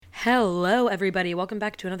Hello, everybody. Welcome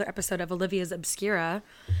back to another episode of Olivia's Obscura.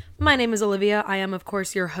 My name is Olivia. I am, of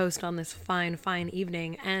course, your host on this fine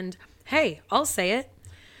evening. And hey, I'll say it.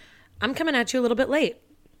 I'm coming at you a little bit late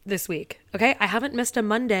this week. Okay? I haven't missed a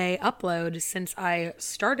Monday upload since I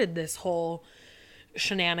started this whole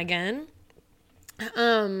shenanigan.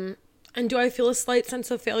 And do I feel a slight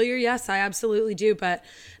sense of failure? Yes, I absolutely do. But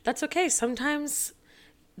that's okay. Sometimes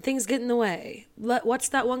things get in the way. What's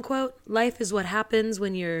that one quote? Life is what happens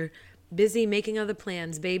when you're busy making other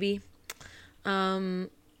plans, baby. And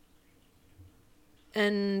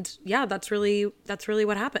yeah, that's really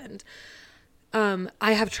what happened.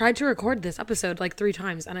 I have tried to record this episode like 3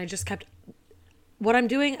 times and I just kept what I'm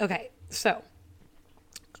doing. Okay. So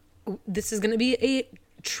this is going to be a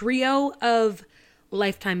trio of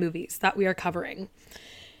Lifetime movies that we are covering.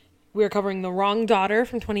 We are covering The Wrong Daughter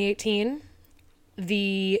from 2018,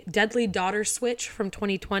 The Deadly Daughter Switch from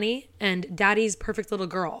 2020, and Daddy's Perfect Little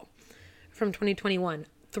Girl from 2021.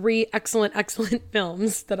 3 excellent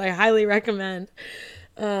films that I highly recommend.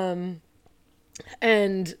 And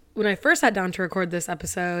when I first sat down to record this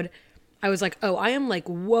episode, I was like, oh, I am like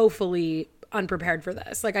woefully unprepared for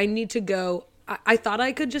this. Like I need to go. I thought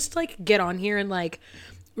I could just like get on here and like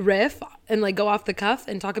riff and like go off the cuff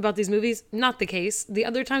and talk about these movies. Not the case. The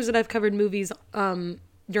other times that I've covered movies,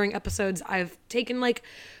 during episodes, I've taken like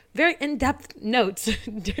very in-depth notes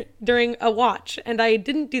during a watch, and I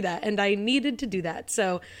didn't do that, and I needed to do that.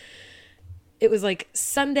 So it was like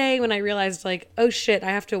Sunday when I realized like, oh shit,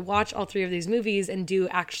 I have to watch all 3 of these movies and do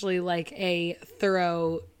actually like a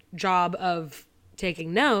thorough job of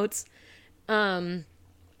taking notes.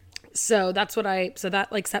 So that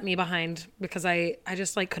like set me behind because I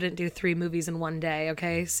just like couldn't do 3 movies in one day.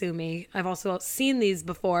 Okay. Sue me. I've also seen these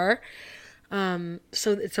before.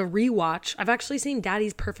 So it's a rewatch. I've actually seen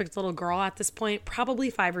Daddy's Perfect Little Girl at this point, probably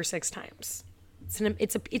 5 or 6 times.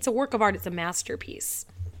 It's a work of art. It's a masterpiece.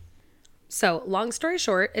 So long story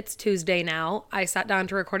short, it's Tuesday now. I sat down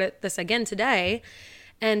to record this again today.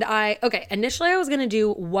 And initially I was going to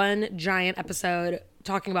do one giant episode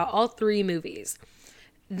talking about all 3 movies.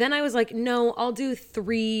 Then I was like, no, I'll do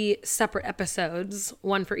 3 separate episodes,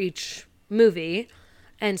 one for each movie,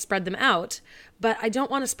 and spread them out. But I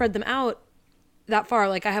don't want to spread them out that far.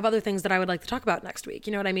 Like I have other things that I would like to talk about next week.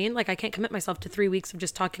 You know what I mean? Like I can't commit myself to 3 weeks of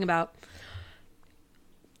just talking about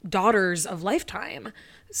daughters of Lifetime.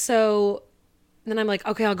 So then I'm like,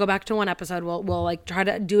 okay, I'll go back to one episode. We'll like try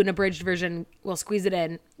to do an abridged version. We'll squeeze it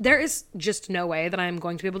in. There is just no way that I'm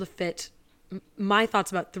going to be able to fit my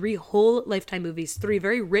thoughts about 3 whole Lifetime movies, 3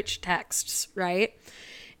 very rich texts, right,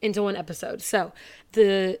 into one episode. So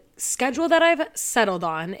the schedule that I've settled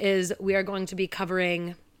on is we are going to be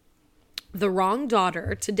covering The Wrong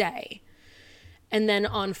Daughter today. And then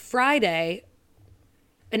on Friday,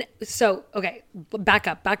 and so, okay,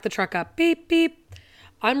 back the truck up, beep, beep.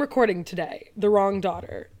 I'm recording today, The Wrong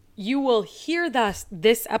Daughter. You will hear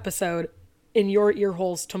this episode in your ear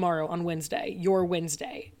holes tomorrow on Wednesday, your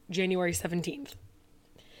Wednesday, January 17th.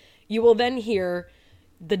 You will then hear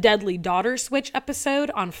the Deadly Daughter Switch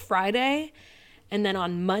episode on Friday. And then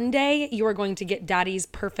on Monday, you are going to get Daddy's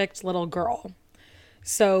Perfect Little Girl.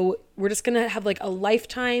 So we're just going to have like a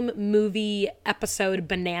Lifetime movie episode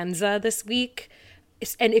bonanza this week.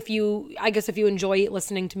 And if you enjoy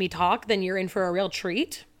listening to me talk, then you're in for a real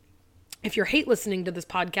treat. If you hate listening to this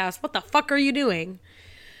podcast, what the fuck are you doing?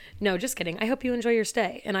 No, just kidding. I hope you enjoy your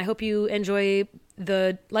stay. And I hope you enjoy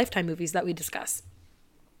the Lifetime movies that we discuss.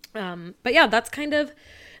 But yeah, that's the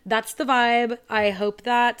vibe. I hope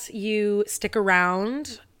that you stick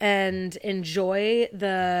around and enjoy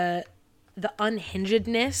the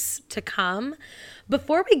unhingedness to come.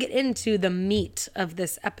 Before we get into the meat of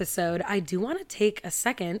this episode, I do want to take a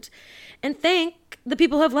second and thank the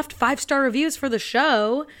people who have left 5-star reviews for the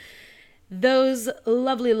show. Those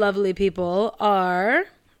lovely, lovely people are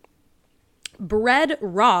Bread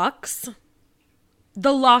Rocks,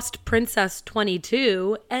 The Lost Princess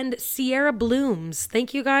 22, and Sierra Blooms.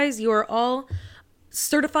 Thank you guys. You are all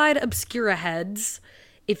certified Obscura heads.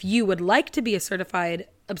 If you would like to be a certified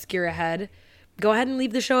Obscura head, go ahead and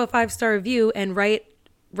leave the show a 5-star review and write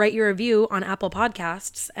your review on Apple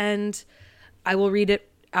Podcasts, and I will read it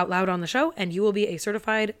out loud on the show, and you will be a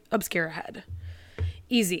certified Obscura head.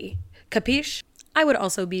 Easy. Capiche? I would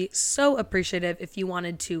also be so appreciative if you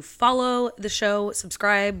wanted to follow the show,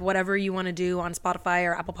 subscribe, whatever you want to do on Spotify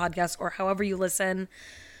or Apple Podcasts or however you listen.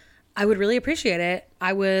 I would really appreciate it.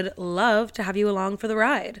 I would love to have you along for the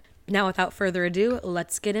ride. Now, without further ado,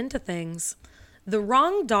 let's get into things. The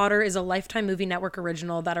Wrong Daughter is a Lifetime Movie Network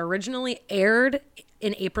original that originally aired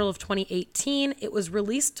in April of 2018. It was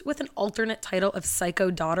released with an alternate title of Psycho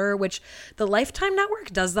Daughter, which the Lifetime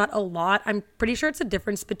Network does that a lot. I'm pretty sure it's a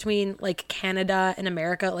difference between like Canada and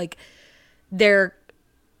America. Like they're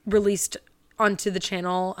released onto the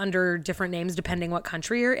channel under different names depending what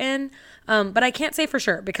country you're in. But I can't say for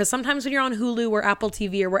sure because sometimes when you're on Hulu or Apple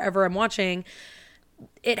TV or wherever I'm watching,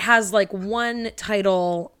 it has like one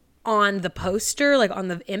title on the poster, like on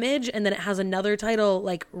the image, and then it has another title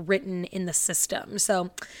like written in the system.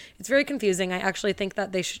 So it's very confusing. I actually think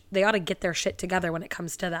that they ought to get their shit together when it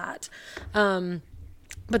comes to that.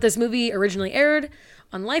 But this movie originally aired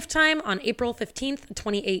on Lifetime on April 15th,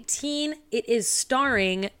 2018. It is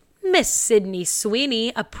starring Miss Sydney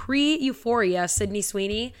Sweeney, a pre-Euphoria Sydney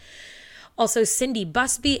Sweeney. Also, Cindy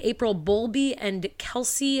Busby, April Bowlby, and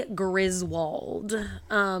Kelsey Griswold.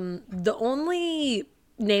 The only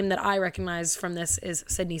name that I recognize from this is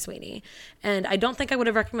Sydney Sweeney. And I don't think I would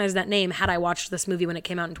have recognized that name had I watched this movie when it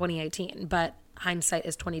came out in 2018. But hindsight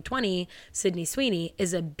is 2020. Sydney Sweeney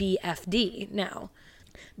is a BFD now.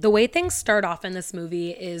 The way things start off in this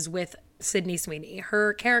movie is with Sydney Sweeney.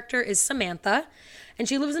 Her character is Samantha, and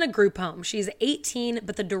she lives in a group home. She's 18,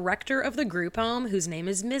 but the director of the group home, whose name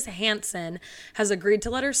is Ms. Hanson, has agreed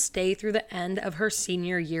to let her stay through the end of her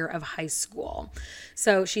senior year of high school.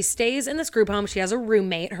 So she stays in this group home. She has a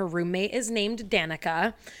roommate. Her roommate is named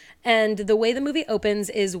Danica. And the way the movie opens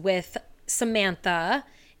is with Samantha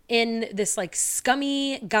in this like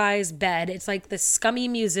scummy guy's bed. It's like this scummy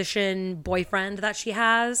musician boyfriend that she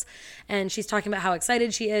has. And she's talking about how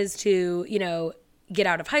excited she is to, you know, get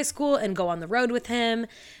out of high school and go on the road with him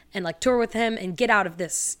and like tour with him and get out of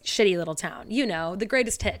this shitty little town, you know, the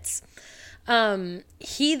greatest hits.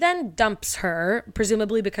 He then dumps her,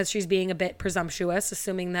 presumably because she's being a bit presumptuous,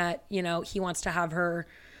 assuming that, you know, he wants to have her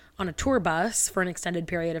on a tour bus for an extended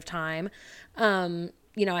period of time.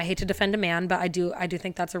 You know, I hate to defend a man, but I do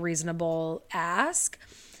think that's a reasonable ask.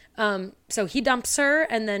 So he dumps her,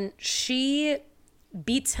 and then she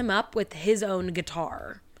beats him up with his own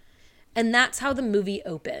guitar. And that's how the movie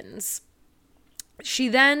opens. She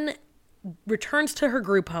then returns to her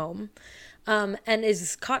group home, and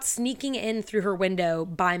is caught sneaking in through her window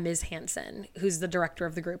by Ms. Hanson, who's the director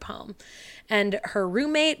of the group home. And her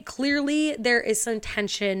roommate, clearly there is some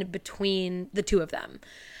tension between the two of them.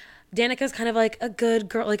 Danica's kind of like a good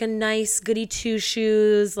girl, like a nice goody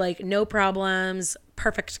two-shoes, like no problems,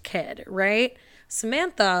 perfect kid, right?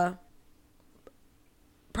 Samantha,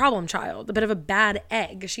 problem child, a bit of a bad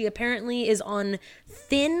egg. She apparently is on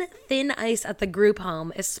thin ice at the group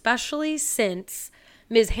home, especially since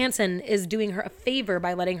Ms. Hanson is doing her a favor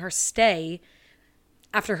by letting her stay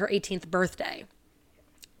after her 18th birthday.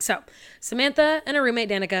 So Samantha and her roommate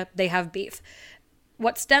Danica, they have beef.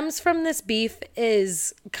 What stems from this beef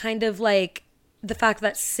is kind of like the fact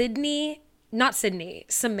that Samantha,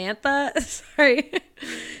 sorry,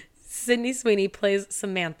 Sydney Sweeney plays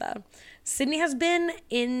Samantha. Sydney has been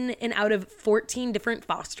in and out of 14 different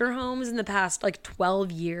foster homes in the past like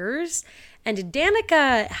 12 years. And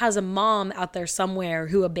Danica has a mom out there somewhere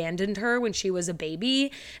who abandoned her when she was a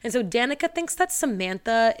baby. And so Danica thinks that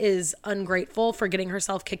Samantha is ungrateful for getting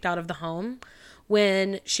herself kicked out of the home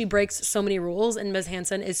when she breaks so many rules, and Ms.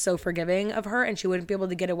 Hanson is so forgiving of her and she wouldn't be able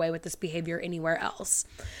to get away with this behavior anywhere else.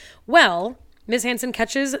 Well, Ms. Hanson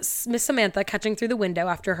catches Miss Samantha catching through the window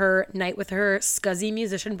after her night with her scuzzy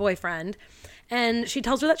musician boyfriend, and she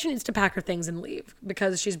tells her that she needs to pack her things and leave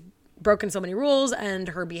because she's broken so many rules and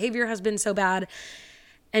her behavior has been so bad,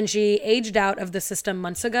 and she aged out of the system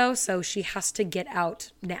months ago, so she has to get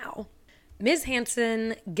out now. Ms.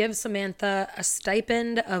 Hanson gives Samantha a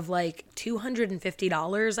stipend of like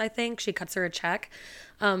 $250, I think. She cuts her a check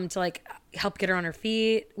to like help get her on her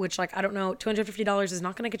feet, which like, I don't know, $250 is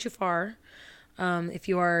not going to get you far if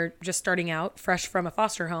you are just starting out fresh from a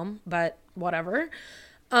foster home, but whatever.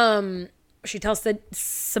 She tells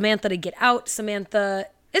Samantha to get out. Samantha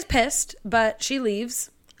is pissed, but she leaves.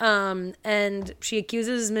 And she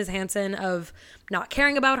accuses Ms. Hanson of not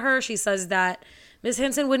caring about her. She says that Ms.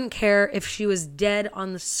 Hanson wouldn't care if she was dead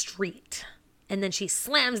on the street. And then she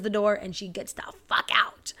slams the door and she gets the fuck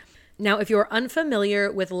out. Now, if you're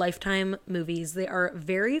unfamiliar with Lifetime movies, they are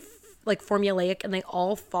very like formulaic and they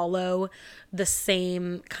all follow the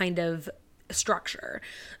same kind of structure.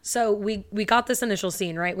 So we got this initial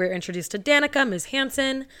scene, right? We're introduced to Danica, Ms.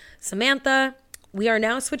 Hanson, Samantha. We are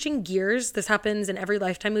now switching gears. This happens in every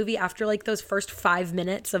Lifetime movie. After like those first 5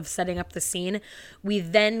 minutes of setting up the scene, we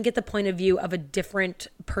then get the point of view of a different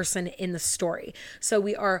person in the story. So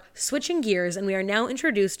we are switching gears and we are now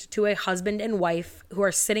introduced to a husband and wife who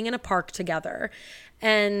are sitting in a park together.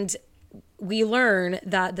 And we learn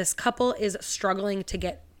that this couple is struggling to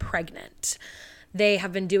get pregnant. They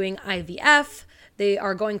have been doing IVF. They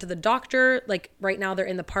are going to the doctor. Like right now, they're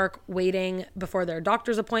in the park waiting before their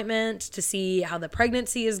doctor's appointment to see how the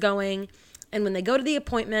pregnancy is going. And when they go to the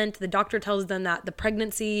appointment, the doctor tells them that the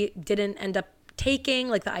pregnancy didn't end up taking,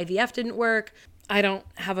 like the IVF didn't work. I don't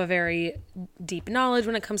have a very deep knowledge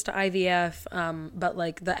when it comes to IVF, but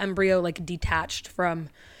like the embryo like detached from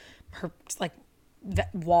her like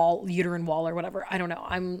uterine wall or whatever. I don't know.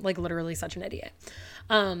 I'm like literally such an idiot.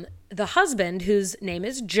 The husband, whose name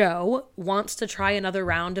is Joe, wants to try another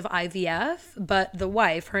round of IVF, but the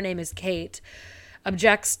wife, her name is Kate,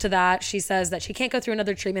 objects to that. She says that she can't go through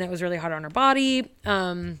another treatment. It was really hard on her body.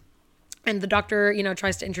 And the doctor,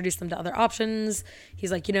 tries to introduce them to other options.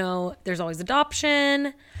 He's like, there's always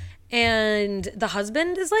adoption. And the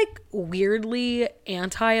husband is like weirdly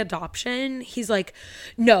anti-adoption. He's like,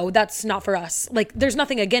 no, that's not for us. Like, there's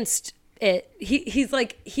nothing against it. He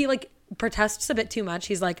protests a bit too much.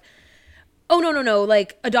 He's like, oh, no.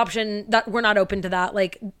 Like adoption, that we're not open to that.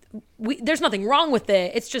 Like there's nothing wrong with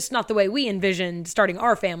it. It's just not the way we envisioned starting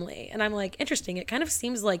our family. And I'm like, interesting. It kind of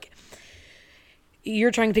seems like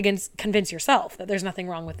you're trying to convince yourself that there's nothing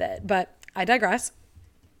wrong with it. But I digress.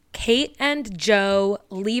 Kate and Joe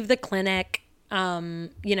leave the clinic,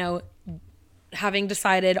 having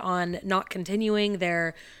decided on not continuing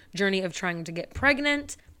their journey of trying to get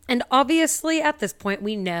pregnant. And obviously at this point,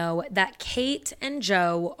 we know that Kate and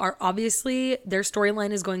Joe are their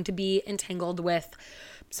storyline is going to be entangled with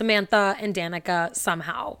Samantha and Danica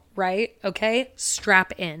somehow, right? Okay,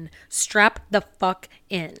 strap the fuck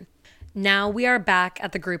in. Now we are back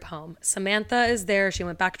at the group home. Samantha is there. She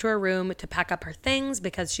went back to her room to pack up her things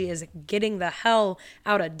because she is getting the hell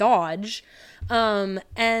out of Dodge.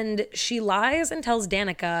 And she lies and tells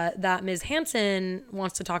Danica that Ms. Hanson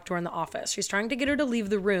wants to talk to her in the office. She's trying to get her to leave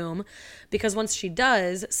the room because once she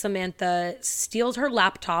does, Samantha steals her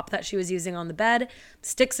laptop that she was using on the bed,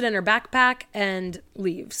 sticks it in her backpack, and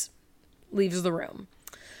leaves the room.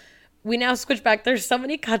 We now switch back. There's so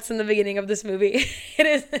many cuts in the beginning of this movie.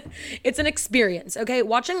 It's an experience, okay?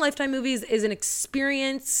 Watching Lifetime movies is an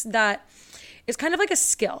experience that is kind of like a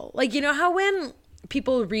skill. Like, how when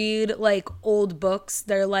people read like old books,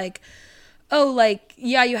 they're like, oh, like,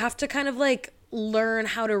 yeah, you have to kind of like learn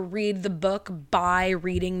how to read the book by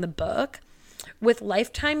reading the book. With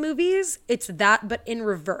Lifetime movies, it's that, but in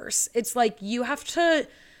reverse. It's like you have to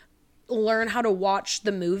learn how to watch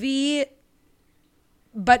the movie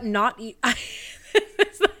but not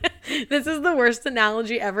this is the worst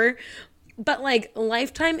analogy ever, but like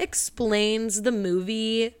Lifetime explains the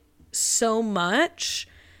movie so much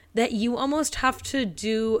that you almost have to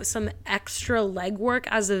do some extra legwork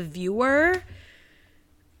as a viewer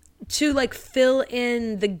to like fill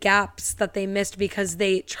in the gaps that they missed because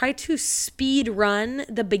they try to speed run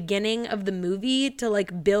the beginning of the movie to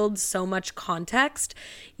like build so much context,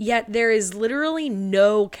 yet there is literally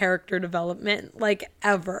no character development like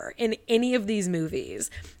ever in any of these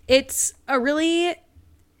movies. It's a really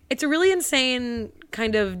insane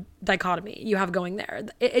kind of dichotomy you have going there.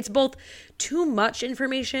 It's both too much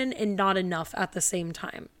information and not enough at the same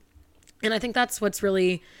time. And I think that's what's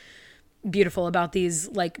really beautiful about these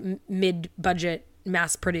like mid-budget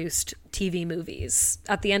mass-produced TV movies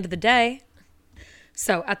at the end of the day.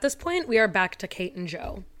 So at this point, we are back to Kate and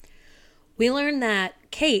Joe. We learn that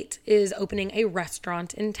Kate is opening a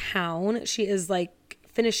restaurant in town. She is like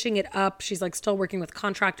finishing it up. She's like still working with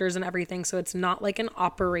contractors and everything. So it's not like an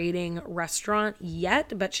operating restaurant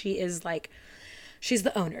yet, but she is like, she's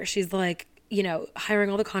the owner. She's like, hiring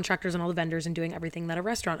all the contractors and all the vendors and doing everything that a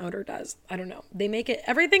restaurant owner does. I don't know. They make it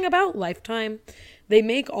everything about Lifetime. They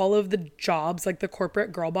make all of the jobs, like the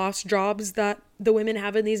corporate girl boss jobs that the women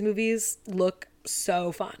have in these movies, look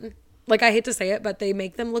so fun. Like, I hate to say it, but they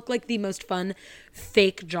make them look like the most fun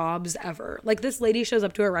fake jobs ever. Like, this lady shows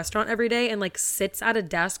up to a restaurant every day and like sits at a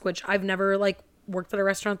desk, which I've never like worked at a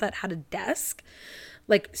restaurant that had a desk,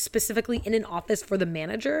 like specifically in an office for the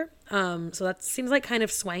manager. So that seems like kind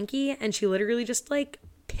of swanky. And she literally just like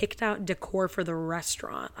picked out decor for the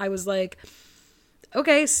restaurant. I was like,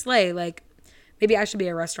 okay, slay. Like maybe I should be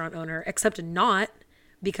a restaurant owner, except not,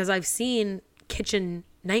 because I've seen Kitchen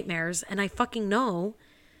Nightmares and I fucking know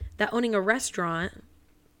that owning a restaurant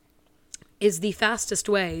is the fastest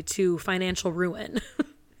way to financial ruin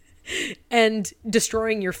and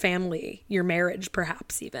destroying your family, your marriage,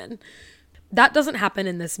 perhaps even. That doesn't happen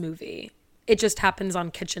in this movie. It just happens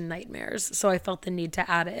on Kitchen Nightmares. So I felt the need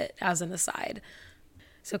to add it as an aside.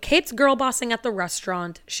 So Kate's girl bossing at the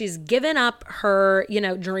restaurant. She's given up her,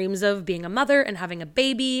 dreams of being a mother and having a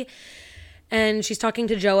baby. And she's talking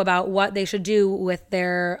to Joe about what they should do with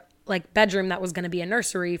their like bedroom that was going to be a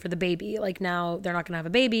nursery for the baby. Like now they're not going to have a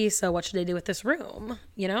baby. So what should they do with this room?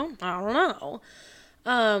 You know, I don't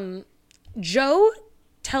know. Joe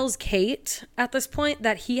tells Kate at this point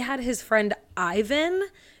that he had his friend Ivan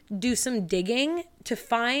do some digging to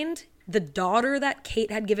find the daughter that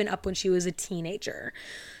Kate had given up when she was a teenager.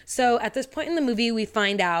 So at this point in the movie, we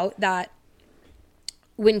find out that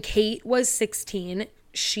when Kate was 16,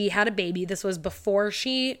 she had a baby. This was before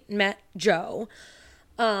she met Joe.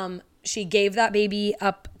 She gave that baby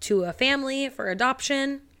up to a family for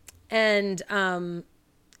adoption. And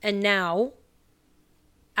now,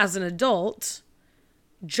 as an adult,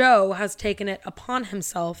 Joe has taken it upon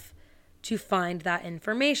himself to find that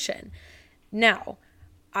information. Now,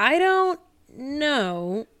 I don't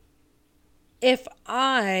know if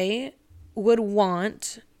I would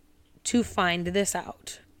want to find this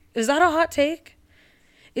out. Is that a hot take?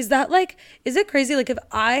 Is it crazy? Like if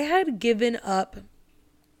I had given up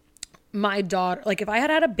my daughter, like if I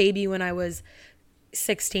had a baby when I was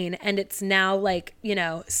 16 and it's now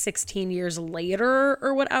 16 years later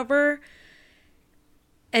or whatever,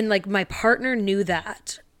 and like my partner knew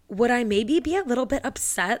that, would I maybe be a little bit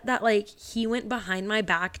upset that like he went behind my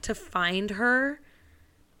back to find her?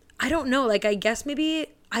 I don't know. Like, I guess maybe,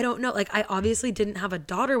 I don't know. Like, I obviously didn't have a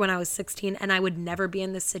daughter when I was 16 and I would never be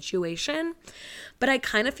in this situation. But I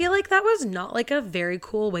kind of feel like that was not like a very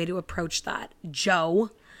cool way to approach that,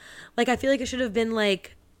 Joe. Like, I feel like it should have been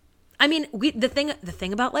like, I mean, the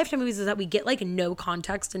thing about Lifetime movies is that we get like no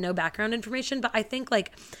context and no background information. But I think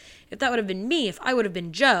like if that would have been me, if I would have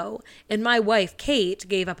been Joe and my wife, Kate,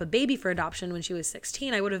 gave up a baby for adoption when she was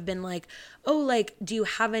 16, I would have been like, oh, like, do you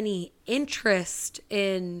have any interest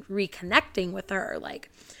in reconnecting with her? Like,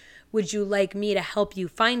 would you like me to help you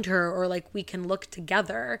find her, or like we can look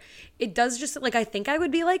together? It does just like, I think I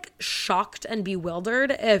would be like shocked and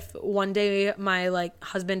bewildered if one day my like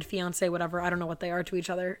husband, fiance, whatever, I don't know what they are to each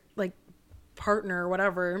other, like partner or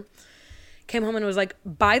whatever, came home and was like,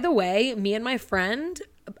 by the way, me and my friend,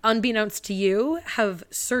 unbeknownst to you, have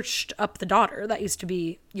searched up the daughter that used to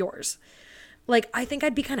be yours. Like, I think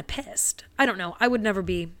I'd be kind of pissed. I don't know. I would never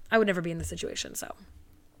be in the situation. So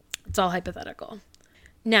it's all hypothetical.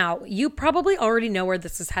 Now, you probably already know where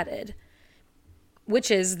this is headed,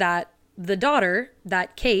 which is that the daughter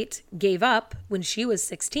that Kate gave up when she was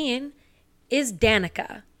 16 is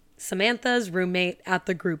Danica, Samantha's roommate at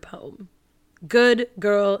the group home. Good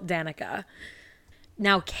girl, Danica.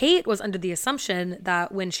 Now, Kate was under the assumption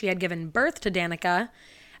that when she had given birth to Danica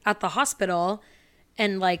at the hospital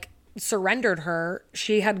and like surrendered her,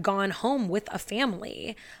 she had gone home with a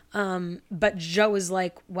family. But Joe was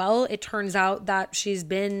like, well, it turns out that she's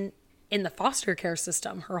been in the foster care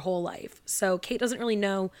system her whole life. So Kate doesn't really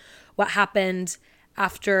know what happened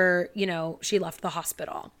after, she left the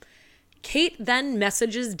hospital. Kate then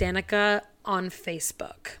messages Danica on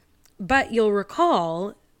Facebook. But you'll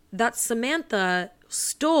recall that Samantha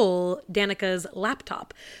stole Danica's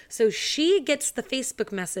laptop. So she gets the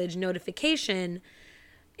Facebook message notification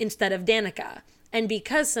instead of Danica. And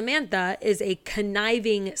because Samantha is a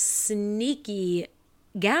conniving, sneaky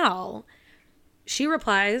gal, she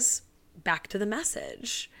replies back to the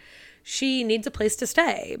message. She needs a place to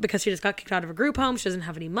stay because she just got kicked out of a group home. She doesn't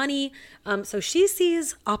have any money. So she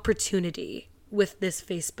sees opportunity with this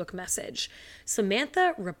Facebook message.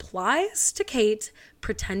 Samantha replies to Kate,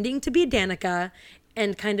 pretending to be Danica,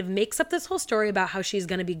 and kind of makes up this whole story about how she's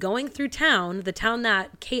going to be going through town, the town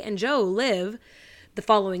that Kate and Joe live, the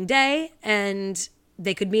following day, and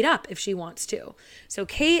they could meet up if she wants to. So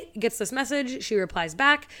Kate gets this message. She replies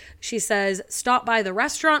back. She says, stop by the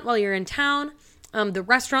restaurant while you're in town. The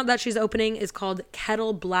restaurant that she's opening is called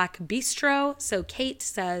Kettle Black Bistro. So Kate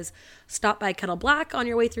says, stop by Kettle Black on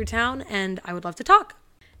your way through town and I would love to talk.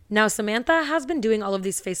 Now, Samantha has been doing all of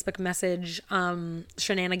these Facebook message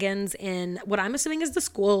shenanigans in what I'm assuming is the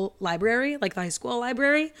school library, like the high school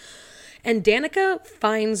library. And Danica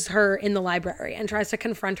finds her in the library and tries to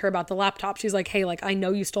confront her about the laptop. She's like, hey, like, I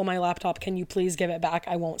know you stole my laptop. Can you please give it back?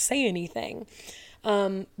 I won't say anything.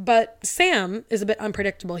 But Sam is a bit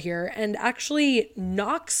unpredictable here and actually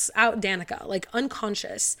knocks out Danica, like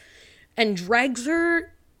unconscious, and drags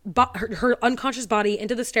her unconscious body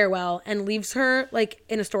into the stairwell and leaves her like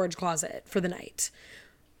in a storage closet for the night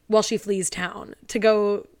while she flees town to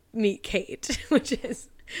go meet Kate, which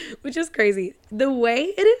is crazy. The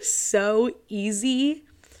way it is so easy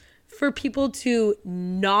for people to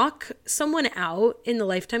knock someone out in the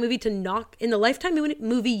Lifetime movie, in the Lifetime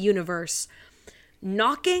movie universe,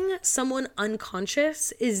 knocking someone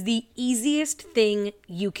unconscious is the easiest thing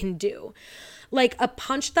you can do. Like a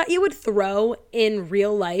punch that you would throw in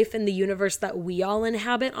real life in the universe that we all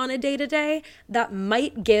inhabit on a day to day that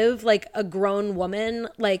might give like a grown woman,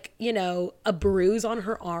 like, you know, a bruise on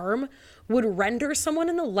her arm would render someone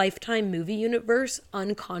in the Lifetime movie universe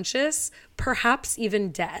unconscious, perhaps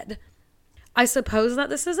even dead. I suppose that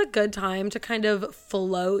this is a good time to kind of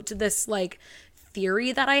float this like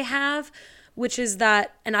theory that I have, which is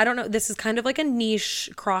that, and I don't know, this is kind of like a niche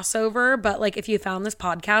crossover, but like if you found this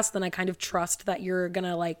podcast, then I kind of trust that you're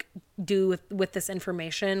gonna like do with this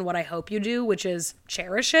information what I hope you do, which is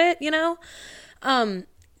cherish it, you know?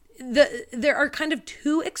 There are kind of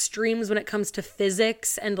two extremes when it comes to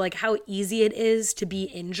physics and like how easy it is to be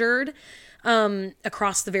injured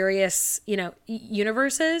across the various, you know,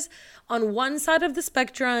 universes. On one side of the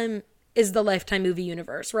spectrum is the Lifetime movie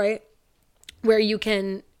universe, right? Where you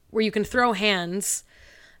can throw hands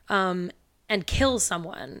and kill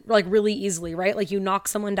someone like really easily, right? Like you knock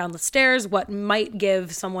someone down the stairs, what might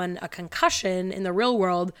give someone a concussion in the real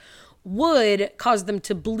world would cause them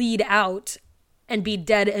to bleed out and be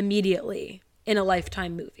dead immediately in a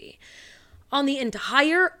Lifetime movie. On the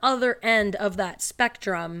entire other end of that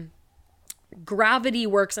spectrum, gravity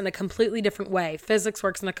works in a completely different way. Physics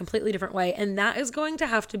works in a completely different way. And that is going to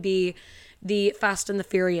have to be the Fast and the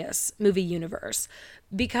Furious movie universe.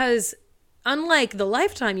 Because unlike the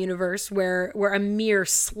Lifetime universe where a mere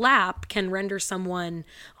slap can render someone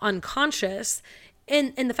unconscious,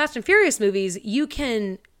 in the Fast and Furious movies, you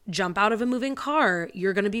can jump out of a moving car,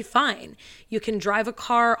 you're going to be fine. You can drive a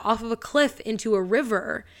car off of a cliff into a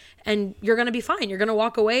river and you're going to be fine. You're going to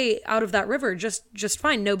walk away out of that river just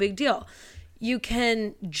fine, no big deal. You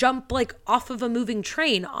can jump like off of a moving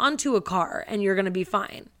train onto a car and you're going to be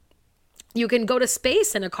fine. You can go to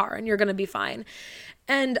space in a car and you're going to be fine.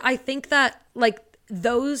 And I think that like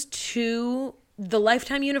those two, the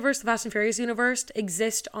Lifetime universe, the Fast and Furious universe,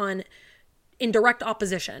 exist in direct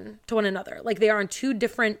opposition to one another. Like they are on two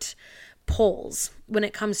different poles when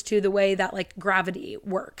it comes to the way that like gravity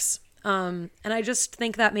works. And I just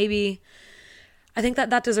think that I think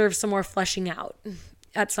that deserves some more fleshing out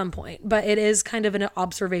at some point, but it is kind of an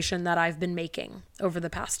observation that I've been making over the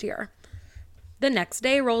past year. The next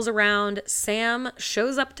day rolls around. Sam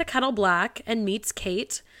shows up to Kettle Black and meets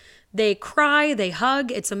Kate. They cry, they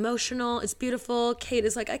hug, it's emotional, it's beautiful. Kate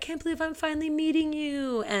is like, I can't believe I'm finally meeting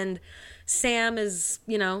you. And Sam is,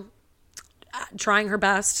 you know, trying her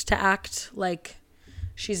best to act like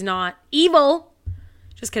she's not evil.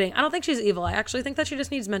 Just kidding. I don't think she's evil. I actually think that she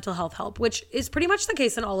just needs mental health help, which is pretty much the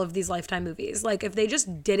case in all of these Lifetime movies. Like if they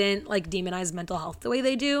just didn't like demonize mental health the way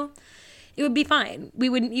they do, it would be fine. We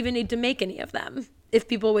wouldn't even need to make any of them if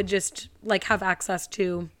people would just like have access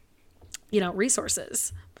to, you know,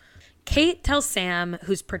 resources. Kate tells Sam,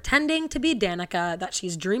 who's pretending to be Danica, that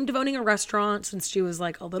she's dreamed of owning a restaurant since she was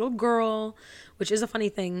like a little girl, which is a funny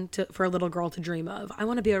thing for a little girl to dream of. I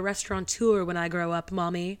want to be a restaurateur when I grow up,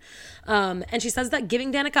 mommy. And she says that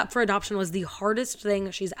giving Danica up for adoption was the hardest thing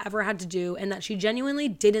she's ever had to do, and that she genuinely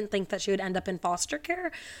didn't think that she would end up in foster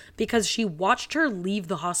care because she watched her leave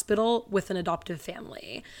the hospital with an adoptive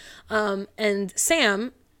family. And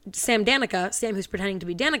Sam, who's pretending to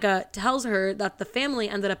be Danica, tells her that the family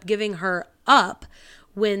ended up giving her up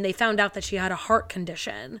when they found out that she had a heart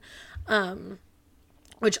condition.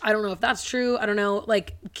 Which I don't know if that's true. I don't know.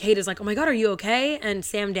 Like Kate is like, oh my God, are you okay? And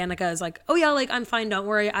Sam Danica is like, oh yeah, like I'm fine. Don't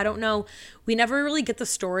worry. I don't know. We never really get the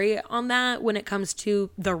story on that when it comes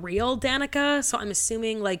to the real Danica. So I'm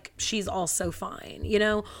assuming like she's also fine, you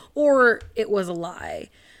know, or it was a lie,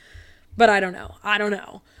 but I don't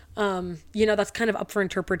know. You know, that's kind of up for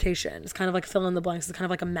interpretation. It's kind of like fill in the blanks. It's kind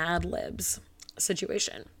of like a Mad Libs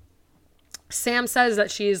situation. Sam says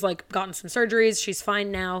that she's like gotten some surgeries. She's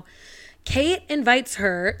fine now. Kate invites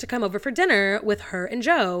her to come over for dinner with her and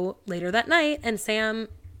Joe later that night, and Sam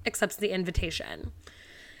accepts the invitation.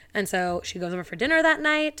 And so she goes over for dinner that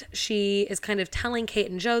night. She is kind of telling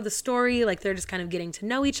Kate and Joe the story, like they're just kind of getting to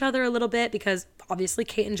know each other a little bit, because obviously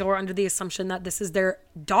Kate and Joe are under the assumption that this is their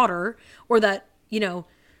daughter, or that, you know,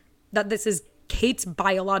 that this is Kate's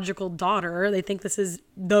biological daughter. They think this is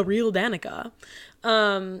the real Danica.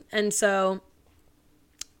 And so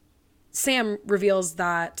Sam reveals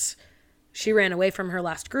that she ran away from her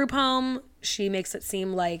last group home. She makes it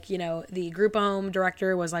seem like, you know, the group home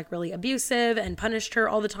director was like really abusive and punished her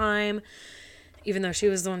all the time, even though she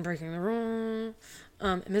was the one breaking the rule.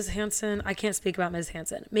 Ms. Hansen, I can't speak about Ms.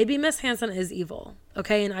 Hansen. Maybe Ms. Hansen is evil,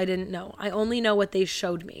 okay? And I didn't know. I only know what they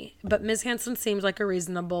showed me. But Ms. Hansen seems like a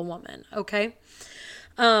reasonable woman, okay?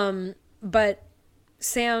 But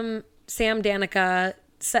Sam Danica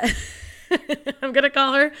I'm gonna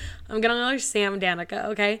call her Sam Danica,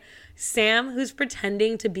 okay? Sam, who's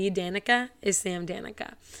pretending to be Danica, is Sam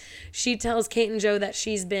Danica. She tells Kate and Joe that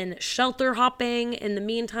she's been shelter hopping in the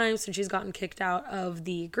meantime since she's gotten kicked out of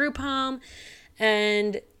the group home.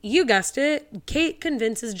 And you guessed it, Kate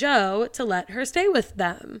convinces Joe to let her stay with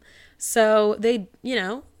them. So they,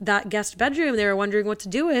 that guest bedroom they were wondering what to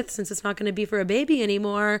do with since it's not going to be for a baby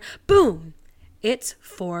anymore. Boom! It's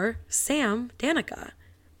for Sam Danica.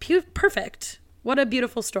 Perfect. What a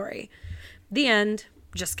beautiful story. The end.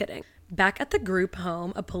 Just kidding. Back at the group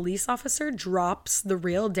home, a police officer drops the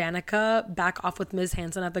real Danica back off with Ms.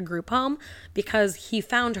 Hansen at the group home because he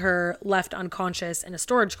found her left unconscious in a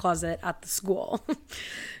storage closet at the school.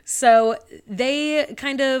 So they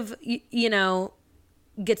kind of,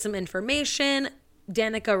 get some information.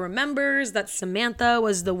 Danica remembers that Samantha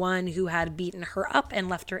was the one who had beaten her up and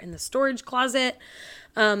left her in the storage closet.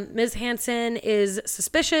 Ms. Hansen is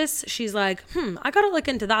suspicious. She's like, I gotta look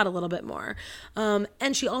into that a little bit more.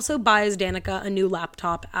 And she also buys Danica a new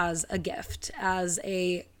laptop as a gift, as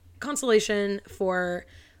a consolation for,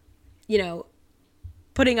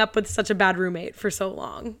 putting up with such a bad roommate for so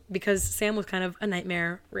long, because Sam was kind of a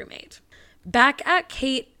nightmare roommate. Back at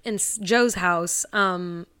Kate and Joe's house,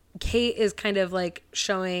 Kate is kind of like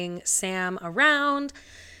showing Sam around.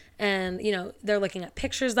 And, they're looking at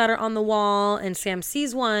pictures that are on the wall, and Sam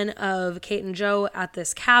sees one of Kate and Joe at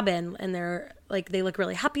this cabin, and they look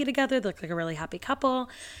really happy together. They look like a really happy couple.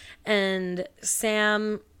 And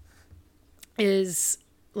Sam is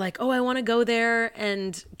like, oh, I want to go there.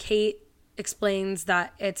 And Kate explains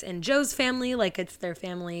that it's in Joe's family, like it's their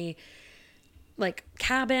family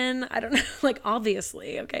cabin. I don't know,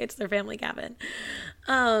 obviously, okay, it's their family cabin.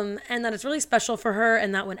 And that it's really special for her,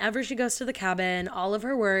 and that whenever she goes to the cabin, all of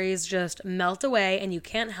her worries just melt away, and you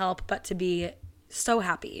can't help but to be so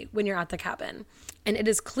happy when you're at the cabin. And it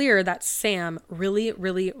is clear that Sam really,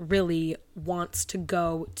 really, really wants to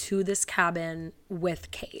go to this cabin with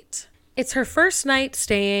Kate. It's her first night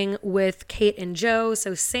staying with Kate and Joe,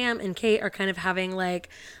 so Sam and Kate are kind of having a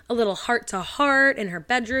little heart-to-heart in her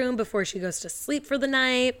bedroom before she goes to sleep for the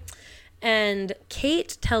night. And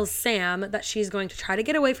Kate tells Sam that she's going to try to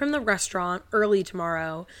get away from the restaurant early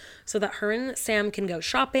tomorrow so that her and Sam can go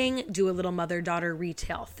shopping, do a little mother-daughter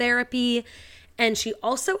retail therapy. And she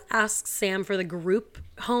also asks Sam for the group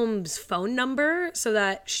home's phone number so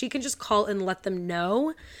that she can just call and let them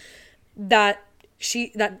know that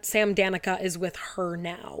Sam Danica is with her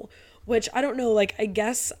now, which I don't know, I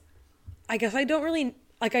guess I don't really,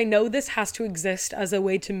 I know this has to exist as a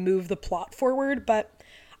way to move the plot forward, but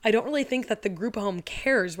I don't really think that the group home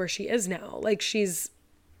cares where she is now. She's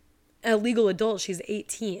a legal adult. She's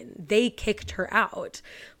 18. They kicked her out.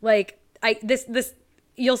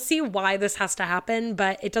 You'll see why this has to happen,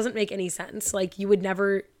 but it doesn't make any sense. You would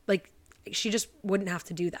never, she just wouldn't have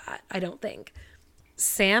to do that, I don't think.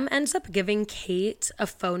 Sam ends up giving Kate a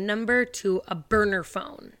phone number to a burner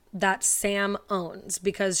phone that Sam owns,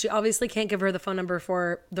 because she obviously can't give her the phone number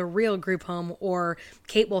for the real group home, or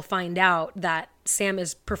Kate will find out that Sam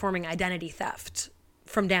is performing identity theft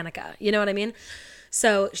from Danica. You know what I mean?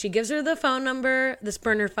 So she gives her the phone number, this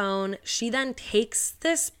burner phone. She then takes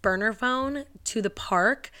this burner phone to the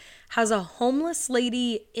park, has a homeless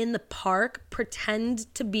lady in the park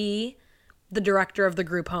pretend to be the director of the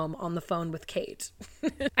group home on the phone with Kate.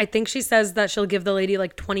 I think she says that she'll give the lady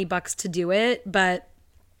 $20 to do it, but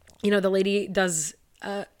the lady does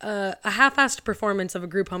a half-assed performance of a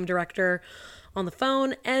group home director on the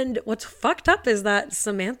phone. And what's fucked up is that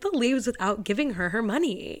Samantha leaves without giving her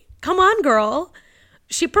money. Come on, girl.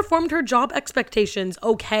 She performed her job expectations,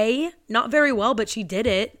 okay? Not very well, but she did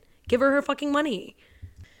it. Give her fucking money.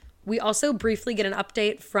 We also briefly get an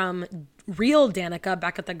update from real Danica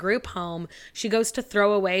back at the group home. She goes to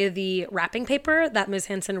throw away the wrapping paper that Ms.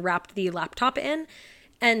 Hansen wrapped the laptop in,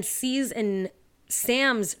 and sees in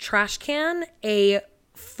Sam's trash can a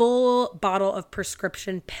full bottle of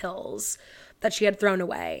prescription pills that she had thrown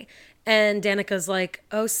away. And Danica's like,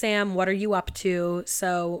 oh, Sam, what are you up to?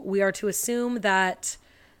 So we are to assume that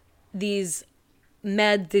these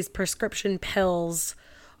prescription pills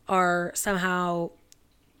are somehow,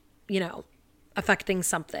 affecting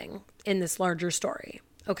something in this larger story.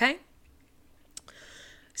 Okay?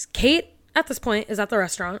 Kate, at this point, is at the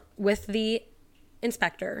restaurant with the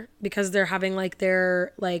inspector because they're having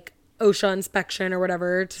their OSHA inspection or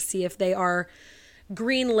whatever to see if they are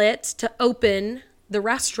greenlit to open the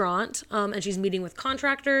restaurant. And she's meeting with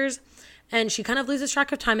contractors, and she kind of loses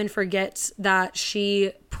track of time and forgets that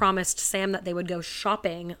she promised Sam that they would go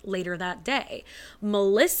shopping later that day.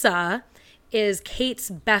 Melissa is Kate's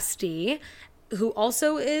bestie, who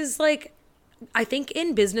also is I think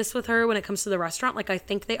in business with her when it comes to the restaurant, like I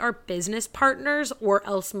think they are business partners, or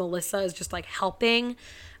else Melissa is just like helping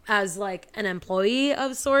as like an employee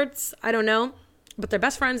of sorts. I don't know. But they're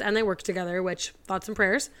best friends and they work together, which thoughts and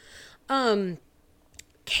prayers.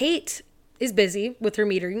 Kate is busy with her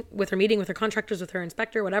meeting, with her contractors, with her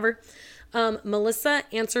inspector, whatever. Melissa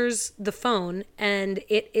answers the phone and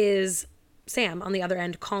it is Sam on the other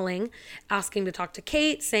end calling, asking to talk to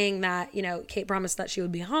Kate, saying that, you know, Kate promised that she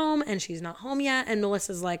would be home and she's not home yet. And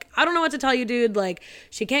Melissa's like, I don't know what to tell you, dude. Like,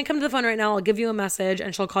 she can't come to the phone right now. I'll give you a message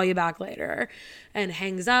and she'll call you back later. And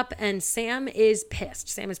hangs up. And Sam is pissed.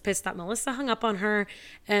 Sam is pissed that Melissa hung up on her.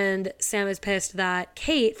 And Sam is pissed that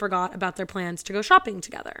Kate forgot about their plans to go shopping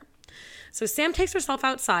together. So Sam takes herself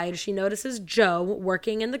outside. She notices Joe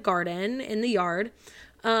working in the garden, in the yard.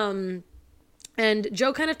 And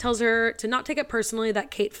Joe kind of tells her to not take it personally that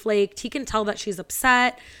Kate flaked. He can tell that she's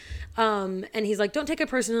upset. And he's like, don't take it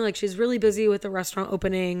personally. Like, she's really busy with the restaurant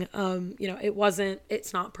opening. You know,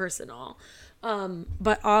 it's not personal.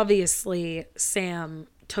 But obviously Sam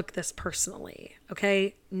took this personally.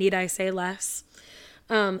 Okay. Need I say less?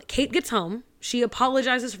 Kate gets home. She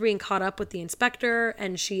apologizes for being caught up with the inspector,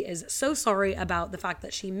 and she is so sorry about the fact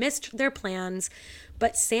that she missed their plans.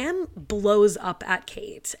 But Sam blows up at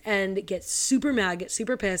Kate and gets super mad, gets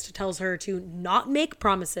super pissed, tells her to not make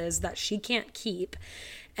promises that she can't keep.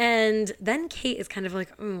 And then Kate is kind of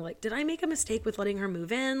like, did I make a mistake with letting her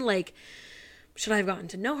move in? Like, should I have gotten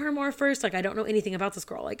to know her more first? Like, I don't know anything about this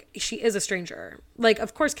girl. Like, she is a stranger. Like,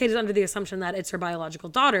 of course, Kate is under the assumption that it's her biological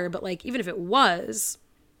daughter, but like, even if it was,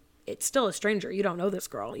 it's still a stranger. You don't know this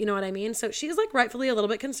girl. You know what I mean? So she's like rightfully a little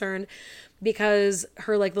bit concerned because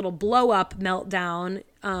her like little blow up meltdown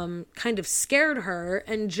kind of scared her.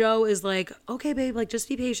 And Joe is like, okay, babe, like just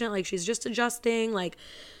be patient. Like, she's just adjusting. Like,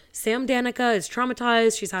 Sam Danica is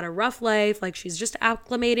traumatized. She's had a rough life. Like, she's just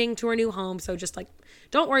acclimating to her new home. So just like,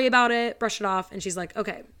 don't worry about it. Brush it off. And she's like,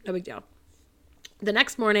 okay, no big deal. The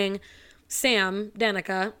next morning, Sam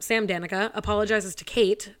Danica apologizes to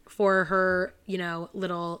Kate for her, you know,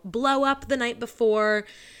 little blow up the night before.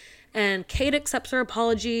 And Kate accepts her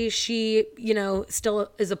apology. She, you know,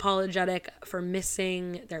 still is apologetic for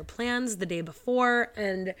missing their plans the day before.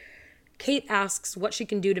 And Kate asks what she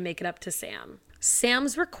can do to make it up to Sam.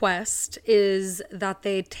 Sam's request is that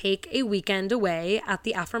they take a weekend away at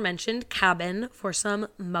the aforementioned cabin for some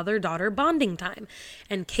mother-daughter bonding time.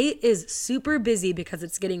 And Kate is super busy because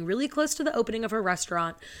it's getting really close to the opening of her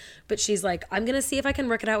restaurant. But she's like, I'm going to see if I can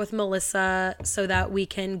work it out with Melissa so that we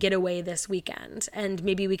can get away this weekend and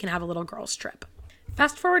maybe we can have a little girls' trip.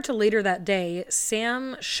 Fast forward to later that day,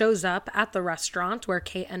 Sam shows up at the restaurant where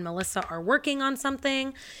Kate and Melissa are working on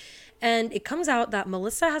something. And it comes out that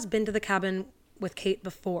Melissa has been to the cabin with Kate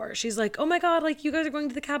before. She's like, oh my God, like, you guys are going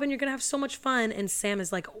to the cabin. You're going to have so much fun. And Sam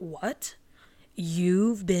is like, what?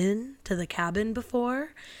 You've been to the cabin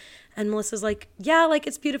before? And Melissa's like, yeah, like,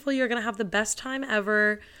 it's beautiful. You're going to have the best time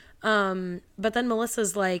ever. But then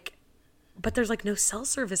Melissa's like, but there's like no cell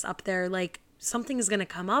service up there. Like, something is going to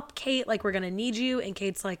come up, Kate. Like, we're going to need you. And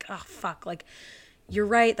Kate's like, oh, fuck. Like, you're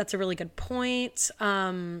right. That's a really good point.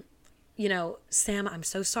 You know, Sam, I'm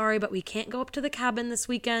so sorry, but we can't go up to the cabin this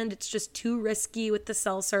weekend. It's just too risky with the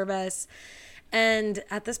cell service. And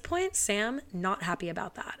at this point, Sam, not happy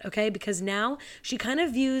about that, okay? Because now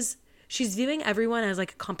she's viewing everyone as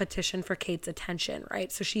like a competition for Kate's attention,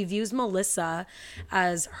 right? So she views Melissa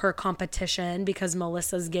as her competition because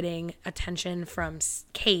Melissa's getting attention from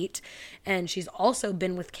Kate. And she's also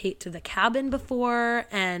been with Kate to the cabin before.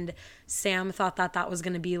 And Sam thought that that was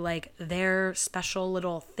going to be like their special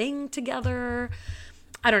little thing together.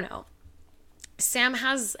 I don't know. Sam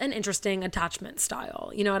has an interesting attachment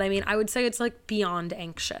style. You know what I mean? I would say it's like beyond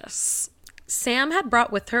anxious. Sam had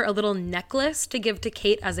brought with her a little necklace to give to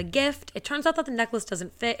Kate as a gift. It turns out that the necklace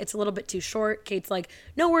doesn't fit. It's a little bit too short. Kate's like,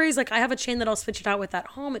 no worries. Like, I have a chain that I'll switch it out with at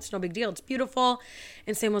home. It's no big deal. It's beautiful.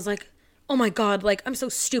 And Sam was like, oh my God, like, I'm so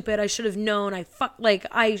stupid. I should have known.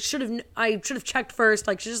 I should have checked first.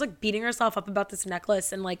 Like, she's just like beating herself up about this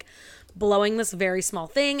necklace and like blowing this very small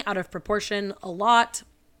thing out of proportion a lot.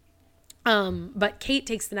 But Kate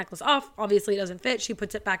takes the necklace off. Obviously it doesn't fit. She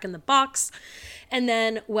puts it back in the box. And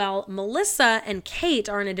then while Melissa and Kate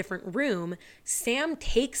are in a different room, Sam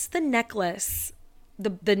takes the necklace,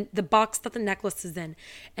 the box that the necklace is in,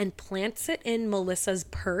 and plants it in Melissa's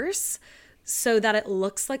purse so that it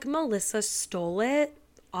looks like Melissa stole it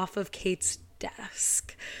off of Kate's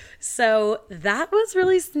desk. So that was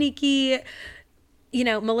really sneaky. you